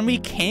Swamp when we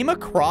came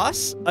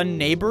across a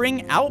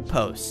neighboring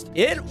outpost.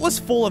 It was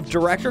full of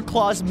Director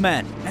Claw's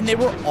men, and they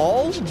were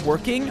all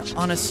working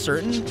on a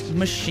certain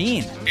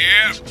machine.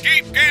 Yeah,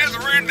 keep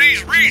gathering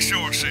these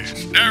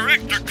resources.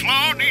 Director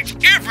Claw needs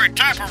every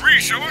type of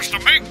resource to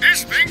make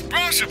this thing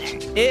possible.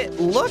 It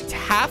looked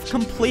half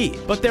complete,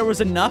 but there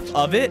was enough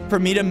of it for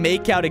me to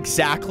make out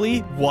exactly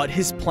what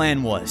his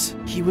plan was.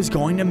 He was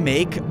going to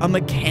make a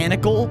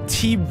mechanical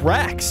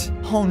T-Rex.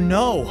 Oh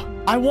no.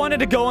 I wanted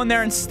to go in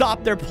there and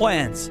stop their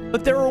plans,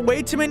 but there were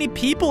way too many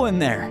people in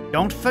there.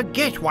 Don't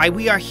forget why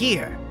we are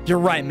here. You're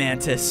right,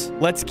 Mantis.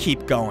 Let's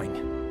keep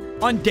going.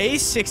 On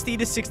days 60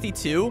 to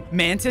 62,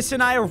 Mantis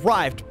and I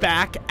arrived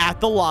back at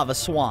the lava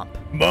swamp.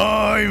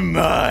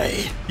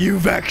 My,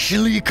 you've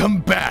actually come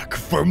back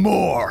for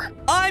more.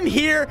 I'm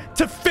here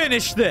to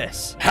finish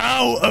this.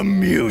 How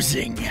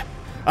amusing.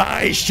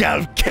 I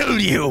shall kill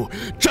you,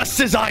 just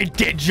as I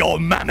did your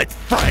mammoth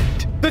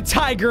friend. The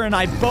tiger and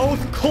I both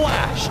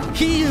clashed.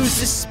 He used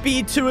his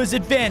speed to his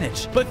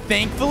advantage, but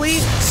thankfully,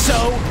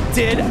 so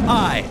did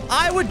I.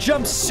 I would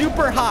jump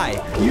super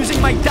high using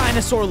my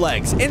dinosaur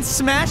legs and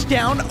smash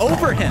down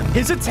over him.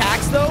 His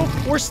attacks, though,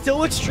 were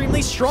still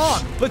extremely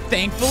strong, but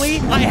thankfully,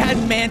 I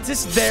had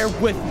Mantis there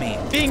with me,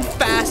 being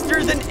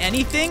faster than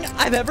anything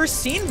I've ever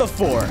seen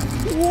before.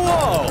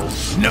 Whoa!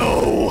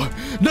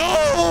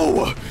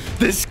 No!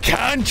 This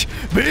can't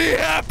be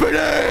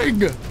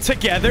happening!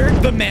 Together,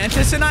 the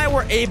Mantis and I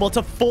were able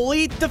to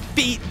fully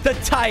defeat the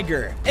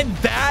tiger, and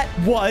that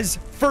was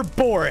for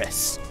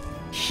Boris.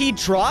 He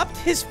dropped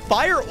his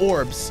fire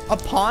orbs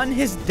upon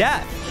his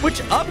death,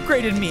 which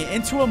upgraded me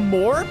into a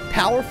more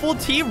powerful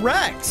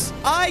T-Rex.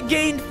 I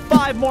gained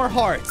 5 more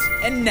hearts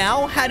and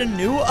now had a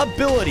new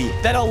ability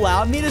that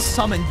allowed me to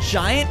summon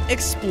giant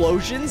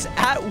explosions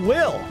at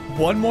will.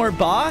 One more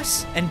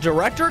boss, and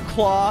Director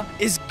Claw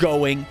is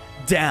going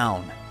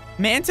down.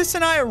 Mantis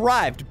and I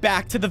arrived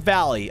back to the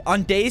valley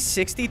on days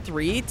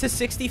 63 to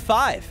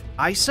 65.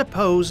 I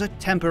suppose a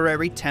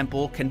temporary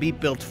temple can be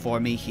built for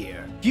me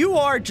here. You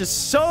are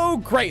just so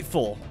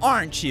grateful,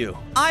 aren't you?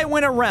 I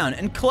went around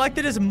and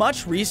collected as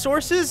much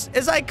resources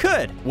as I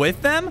could.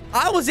 With them,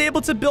 I was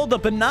able to build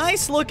up a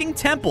nice looking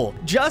temple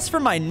just for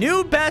my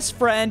new best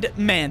friend,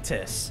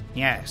 Mantis.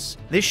 Yes,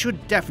 this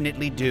should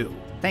definitely do.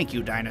 Thank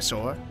you,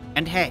 Dinosaur.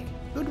 And hey,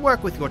 good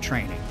work with your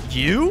training.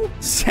 You?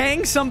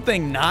 Saying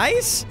something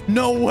nice?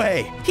 No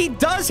way. He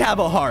does have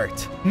a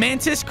heart.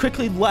 Mantis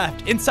quickly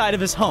left inside of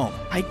his home.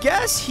 I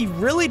guess he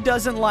really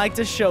doesn't like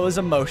to show his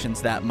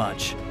emotions that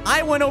much.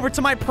 I went over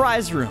to my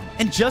prize room,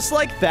 and just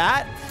like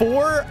that,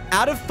 4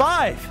 out of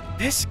 5.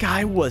 This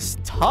guy was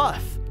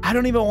tough. I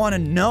don't even want to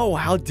know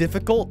how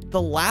difficult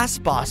the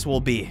last boss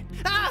will be.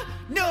 Ah!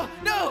 No!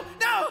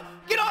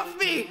 Get off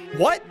me!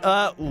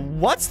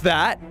 What's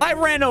that? I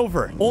ran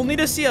over, only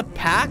to see a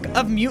pack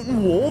of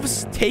mutant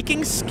wolves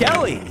taking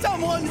Skelly.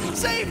 Someone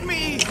save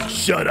me!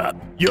 Shut up.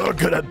 You're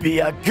gonna be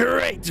a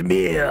great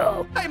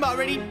meal. I'm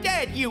already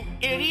dead, you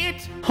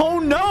idiot! Oh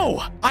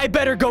no! I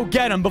better go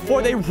get him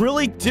before they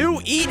really do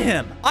eat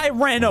him. I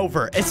ran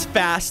over as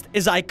fast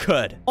as I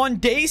could. On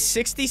days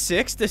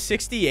 66 to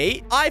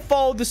 68, I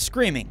followed the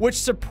screaming,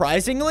 which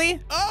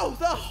surprisingly, oh,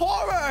 the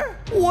horror!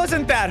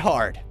 Wasn't that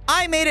hard.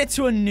 I made it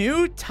to a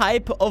new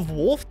type of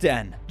wolf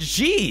den.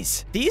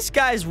 Jeez, these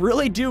guys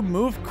really do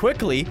move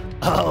quickly.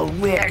 Oh,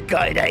 we're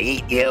going to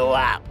eat you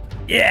up.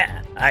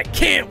 Yeah, I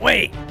can't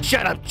wait.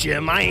 Shut up,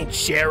 Jim. I ain't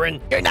sharing.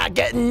 You're not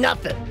getting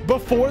nothing.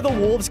 Before the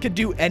wolves could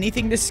do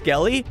anything to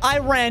Skelly, I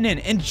ran in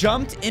and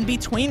jumped in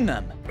between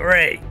them.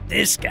 Great,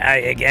 this guy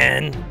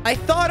again. I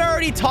thought I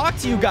already talked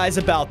to you guys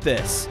about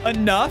this.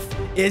 Enough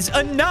is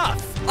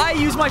enough. I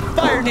used my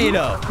Fire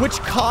Tornado, which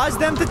caused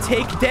them to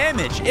take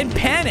damage and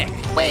panic.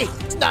 Wait,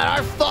 it's not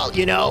our fault,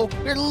 you know.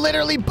 We're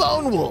literally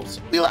bone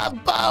wolves. We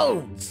love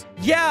bones.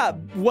 Yeah,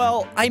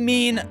 well, I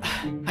mean,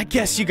 I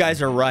guess you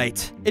guys are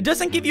right. It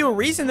doesn't give you a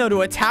reason, though,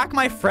 to attack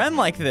my friend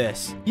like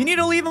this. You need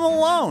to leave him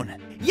alone.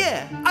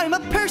 Yeah, I'm a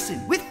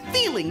person with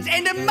feelings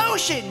and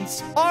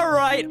emotions. All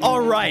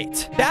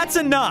right. That's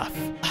enough.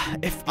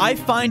 If I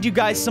find you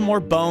guys some more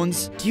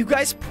bones, do you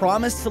guys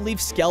promise to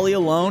leave Skelly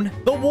alone?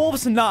 The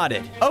wolves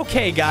nodded.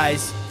 Okay,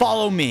 guys,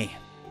 follow me.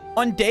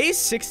 On days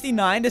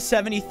 69 to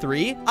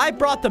 73, I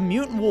brought the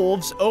mutant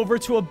wolves over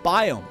to a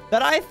biome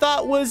that I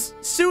thought was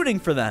suiting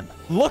for them.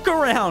 Look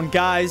around,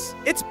 guys.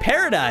 It's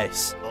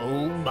paradise.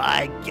 Oh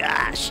my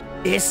gosh,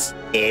 this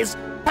is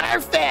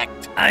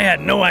perfect. I had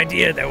no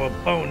idea there were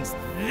bones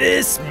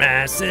this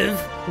massive.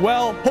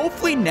 Well,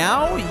 hopefully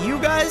now you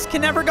guys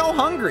can never go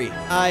hungry.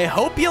 I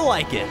hope you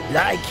like it.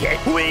 Like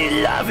it?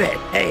 We love it.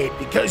 Hey,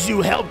 because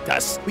you helped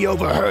us, we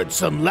overheard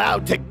some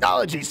loud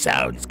technology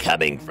sounds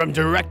coming from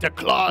Director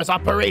Claw's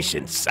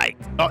operations site.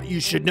 Thought you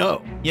should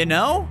know. You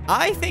know,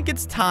 I think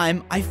it's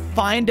time I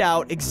find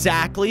out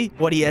exactly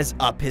what he has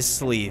up his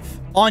sleeve.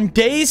 On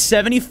days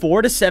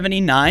 74 to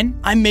 79,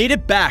 I made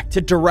it back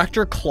to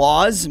Director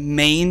Claw's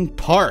main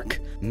park.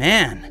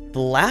 Man, the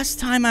last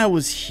time I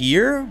was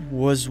here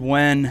was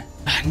when...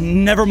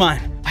 Never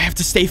mind. I have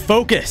to stay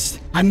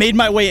focused. I made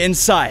my way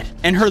inside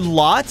and heard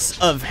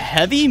lots of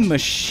heavy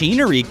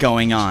machinery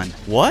going on.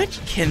 What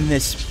can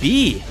this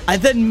be? I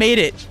then made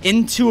it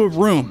into a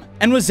room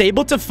and was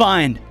able to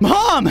find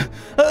Mom!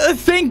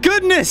 Thank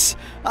goodness!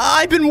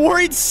 I've been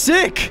worried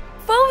sick.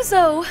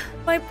 Bozo,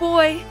 my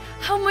boy,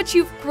 how much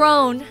you've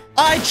grown.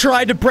 I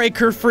tried to break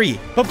her free,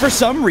 but for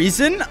some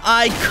reason,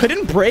 I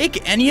couldn't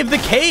break any of the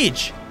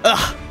cage.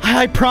 Ugh,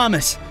 I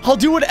promise, I'll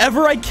do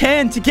whatever I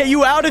can to get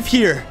you out of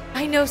here.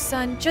 I know,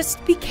 son.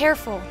 Just be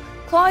careful.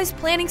 Claw is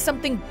planning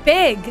something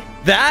big.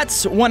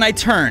 That's when I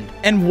turned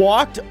and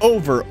walked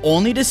over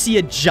only to see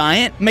a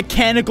giant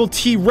mechanical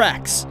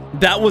T-Rex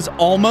that was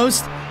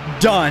almost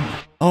done.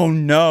 Oh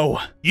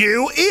no.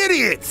 You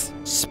idiots!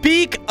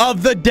 Speak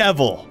of the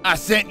devil. I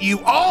sent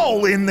you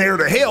all in there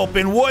to help,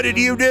 and what did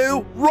you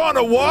do? Run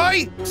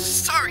away?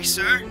 Sorry,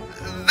 sir.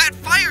 That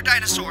fire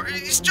dinosaur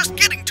is just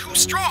getting too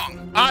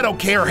strong. I don't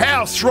care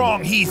how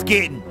strong he's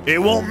getting. It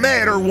won't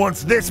matter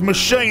once this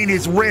machine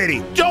is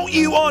ready. Don't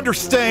you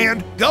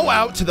understand? Go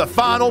out to the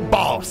final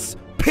boss,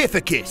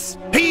 Pithecus.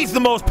 He's the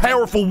most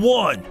powerful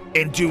one.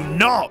 And do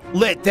not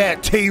let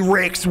that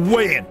T-Rex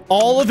win.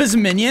 All of his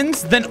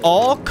minions then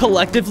all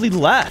collectively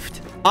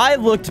left. I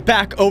looked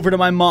back over to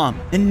my mom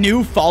and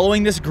knew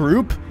following this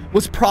group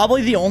was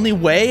probably the only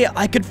way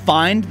I could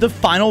find the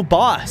final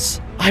boss.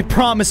 I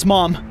promise,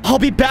 Mom, I'll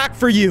be back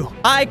for you.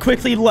 I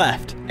quickly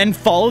left and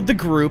followed the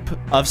group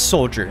of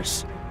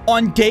soldiers.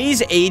 On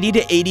days 80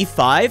 to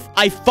 85,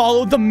 I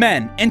followed the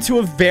men into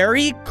a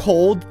very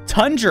cold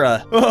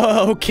tundra.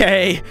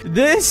 Okay,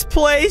 this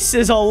place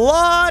is a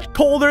lot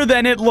colder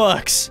than it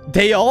looks.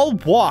 They all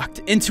walked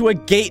into a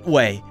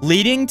gateway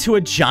leading to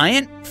a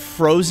giant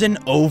frozen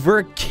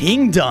over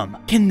kingdom.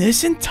 Can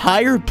this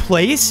entire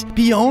place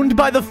be owned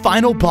by the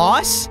final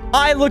boss?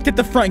 I looked at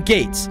the front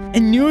gates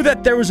and knew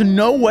that there was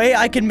no way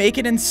I could make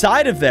it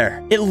inside of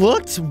there. It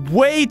looked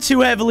way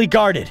too heavily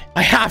guarded.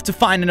 I have to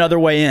find another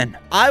way in.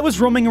 I was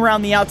roaming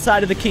around the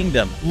outside of the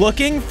kingdom,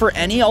 looking for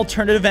any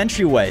alternative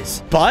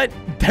entryways, but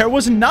there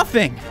was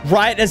nothing.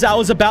 Right as I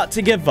was about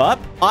to give up,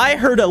 I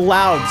heard a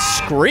loud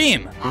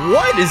scream.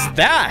 What is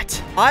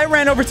that? I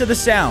ran over to the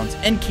sound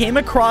and came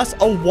across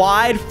a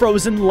wide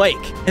frozen lake.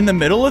 In the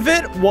middle of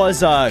it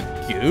was a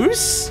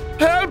goose?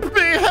 Help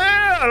me,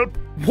 help!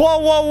 Whoa,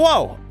 whoa,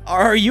 whoa.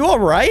 Are you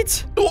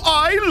alright? Do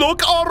I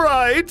look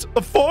alright?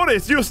 The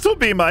forest used to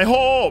be my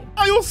home.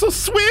 I also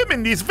swim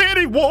in these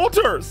very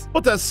waters.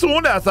 But as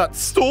soon as that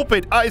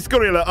stupid ice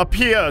gorilla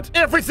appeared,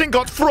 everything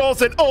got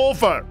frozen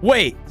over.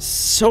 Wait,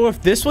 so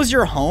if this was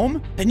your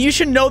home, then you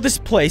should know this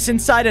place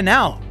inside and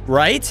out,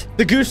 right?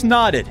 The goose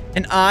nodded,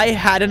 and I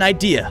had an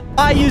idea.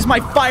 I used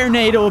my Fire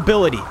Tornado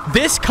ability.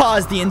 This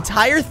caused the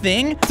entire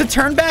thing to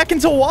turn back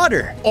into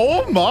water.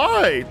 Oh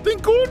my,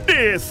 thank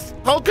goodness.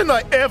 How can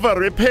I ever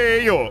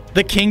repay you?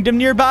 The kingdom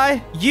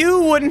nearby?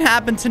 You wouldn't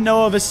happen to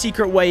know of a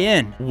secret way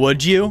in,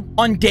 would you?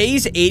 On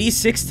days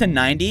 86 to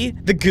 90,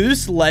 the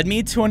goose led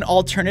me to an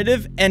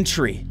alternative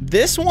entry.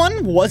 This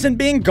one wasn't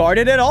being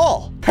guarded at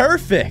all.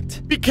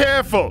 Perfect. Be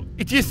careful.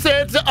 It is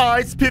said the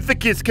ice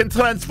Pithecus can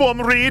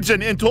transform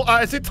region into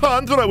icy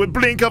tundra with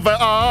blink of an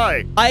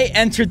eye. I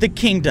entered the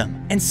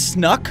kingdom and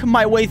snuck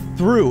my way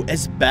through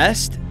as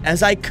best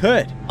as I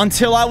could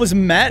until I was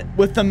met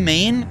with the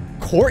main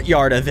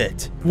courtyard of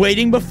it.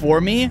 Waiting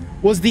before me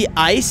was the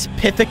ice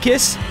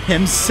Pithecus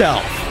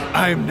himself.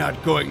 I'm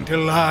not going to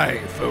lie,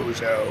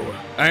 Fozo.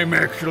 I'm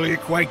actually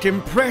quite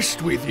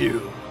impressed with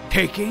you.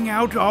 Taking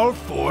out all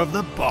 4 of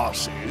the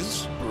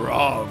bosses.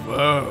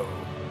 Bravo.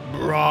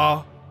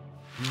 Bravo.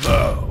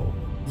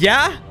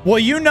 Yeah? Well,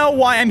 you know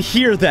why I'm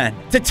here then.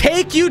 To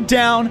take you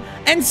down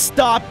and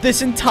stop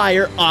this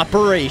entire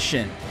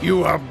operation.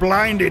 You are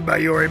blinded by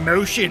your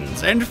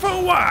emotions, and for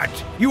what?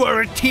 You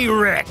are a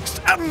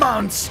T-Rex, a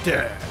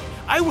monster.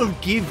 I will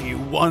give you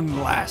one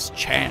last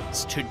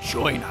chance to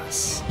join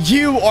us.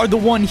 You are the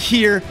one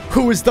here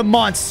who is the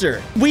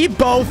monster. We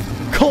both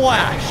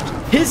clashed.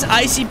 His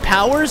icy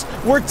powers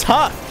were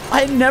tough.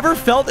 I never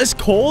felt as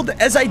cold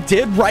as I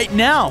did right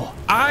now.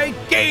 I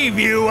gave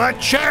you a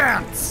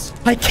chance.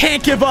 I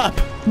can't give up.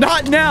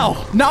 Not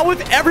now. Not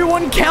with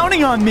everyone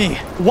counting on me.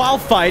 While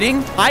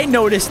fighting, I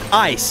noticed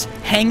ice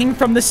hanging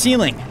from the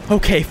ceiling.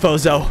 Okay,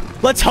 Fozo,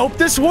 let's hope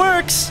this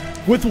works.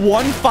 With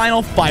one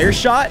final fire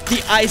shot,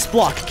 the ice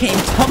block came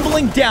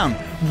tumbling down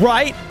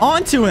right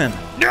onto him.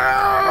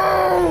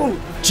 No!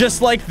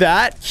 Just like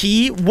that,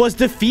 he was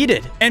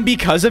defeated. And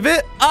because of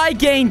it, I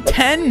gained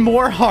 10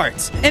 more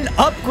hearts and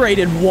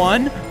upgraded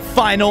one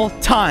final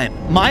time.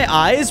 My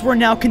eyes were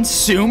now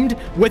consumed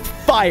with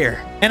fire,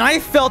 and I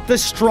felt the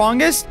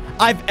strongest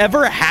I've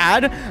ever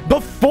had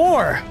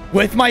before.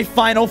 With my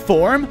final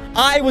form,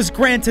 I was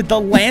granted the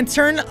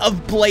Lantern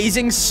of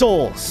Blazing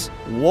Souls.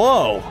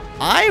 Whoa,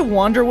 I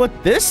wonder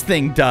what this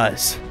thing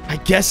does. I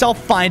guess I'll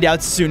find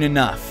out soon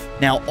enough.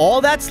 Now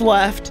all that's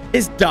left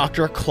is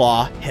Dr.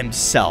 Claw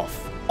himself.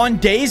 On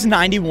days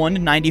 91 to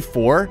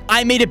 94,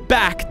 I made it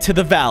back to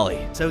the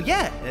valley. So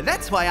yeah,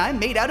 that's why I'm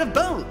made out of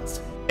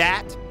bones.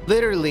 That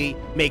Literally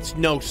makes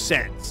no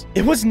sense.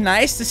 It was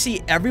nice to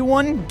see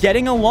everyone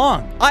getting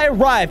along. I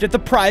arrived at the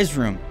prize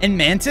room, and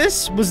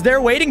Mantis was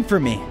there waiting for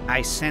me.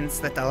 I sense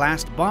that the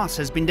last boss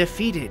has been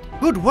defeated.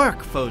 Good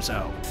work,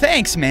 Fozo.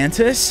 Thanks,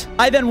 Mantis.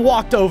 I then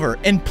walked over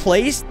and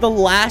placed the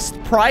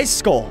last prize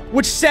skull,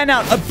 which sent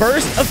out a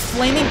burst of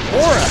flaming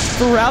aura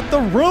throughout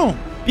the room.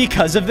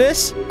 Because of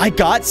this, I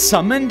got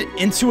summoned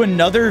into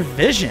another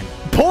vision.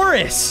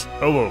 Boris!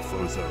 Hello,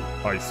 Fozo.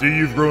 I see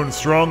you've grown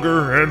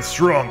stronger and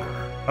stronger.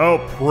 How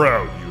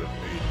proud you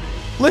have made me.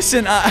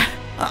 Listen,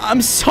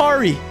 I'm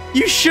sorry.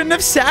 You shouldn't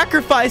have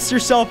sacrificed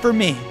yourself for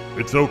me.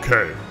 It's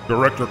okay.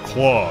 Director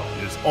Claw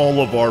is all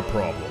of our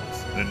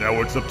problems, and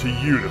now it's up to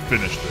you to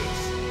finish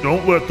this.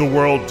 Don't let the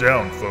world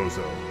down,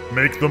 Fozo.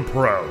 Make them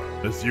proud,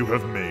 as you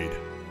have made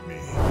me.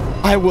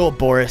 I will,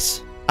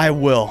 Boris. I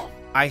will.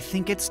 I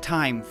think it's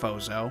time,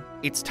 Fozo.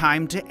 It's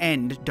time to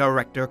end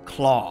Director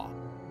Claw.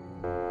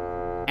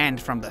 And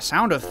from the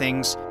sound of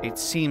things, it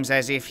seems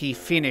as if he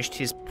finished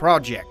his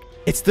project.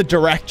 It's the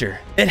director.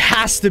 It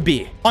has to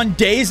be. On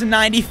days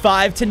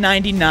 95 to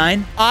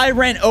 99, I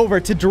ran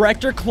over to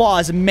Director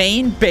Claw's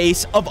main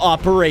base of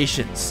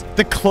operations.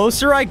 The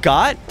closer I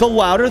got, the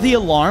louder the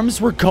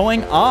alarms were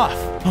going off.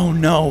 Oh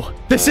no,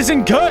 this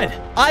isn't good.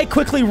 I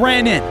quickly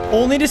ran in,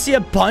 only to see a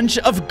bunch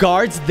of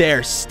guards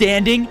there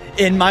standing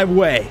in my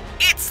way.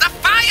 It's the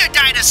Fire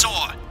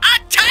Dinosaur!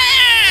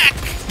 Attack!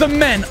 The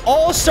men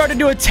all started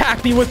to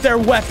attack me with their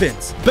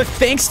weapons, but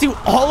thanks to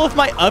all of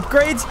my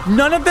upgrades,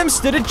 none of them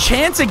stood a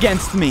chance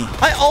against me.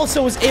 I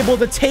also was able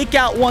to take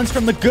out ones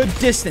from a good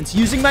distance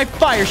using my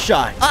fire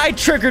shot. I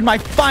triggered my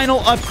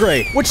final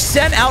upgrade, which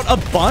sent out a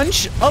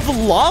bunch of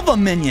lava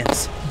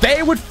minions.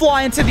 They would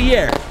fly into the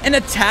air and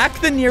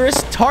attack the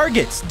nearest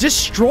targets,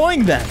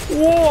 destroying them.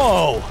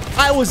 Whoa!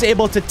 I was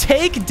able to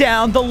take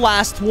down the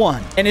last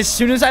one, and as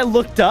soon as I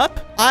looked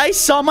up, I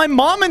saw my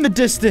mom in the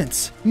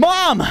distance.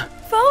 Mom!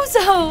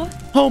 Fozo!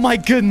 Oh my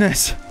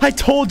goodness. I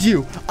told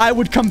you I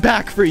would come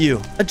back for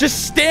you.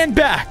 Just stand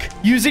back.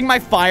 Using my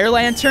fire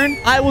lantern,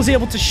 I was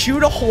able to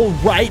shoot a hole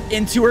right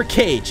into her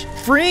cage,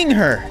 freeing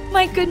her.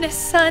 My goodness,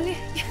 son.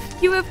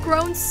 You have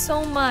grown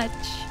so much.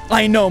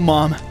 I know,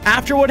 Mom.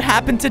 After what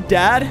happened to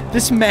Dad,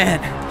 this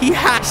man, he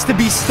has to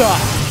be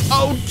stopped.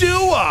 Oh, do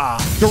I?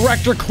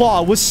 Director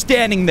Claw was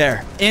standing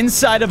there,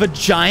 inside of a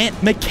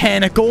giant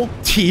mechanical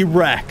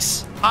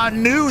T-Rex. I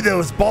knew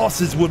those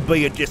bosses would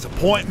be a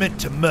disappointment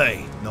to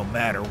me. No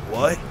matter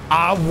what,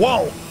 I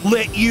won't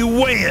let you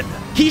win.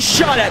 He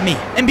shot at me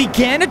and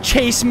began to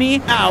chase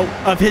me out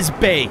of his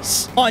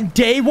base. On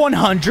day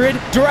 100,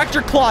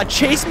 Director Claw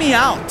chased me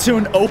out to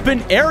an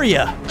open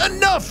area.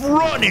 Enough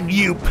running,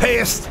 you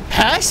pest.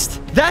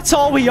 Pest? That's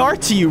all we are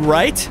to you,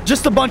 right?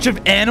 Just a bunch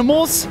of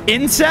animals?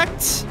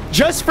 Insects?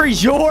 Just for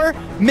your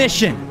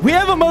mission. We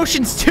have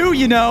emotions too,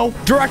 you know.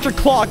 Director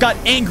Claw got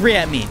angry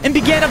at me and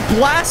began to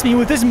blast me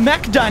with his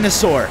mech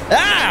dinosaur.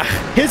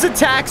 Ah! His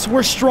attacks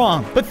were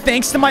strong, but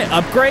thanks to my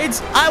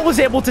upgrades, I was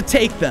able to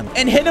take them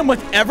and hit him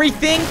with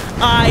everything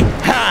I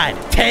had.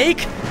 Take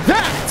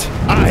that!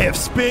 I have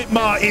spent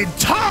my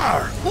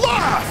entire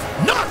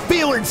life not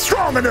feeling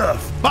strong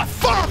enough. My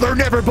father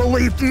never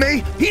believed in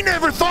me. He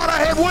never thought I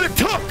had what it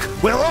took.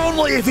 Well,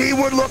 only if he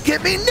would look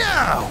at me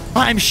now.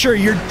 I'm sure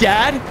your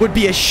dad would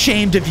be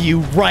ashamed of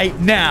you right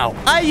now.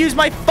 I used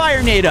my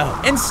Fire Nado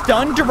and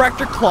stunned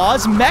Director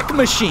Claw's mech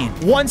machine.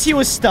 Once he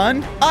was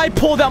stunned, I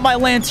pulled out my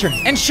lantern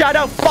and shot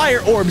out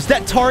fire orbs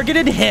that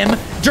targeted him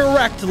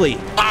directly.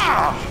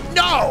 Ah!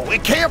 No,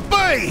 it can't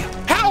be!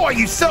 How are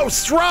you so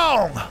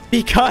strong?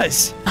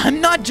 Because I'm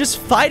not just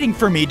fighting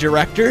for me,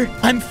 Director.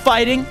 I'm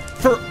fighting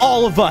for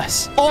all of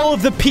us. All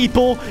of the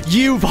people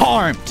you've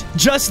harmed.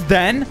 Just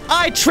then,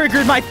 I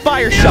triggered my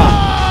fire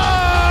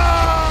shot.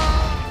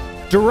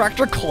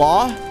 Director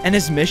Claw and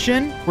his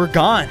mission were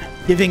gone,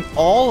 giving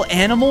all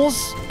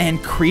animals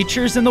and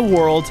creatures in the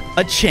world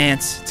a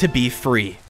chance to be free.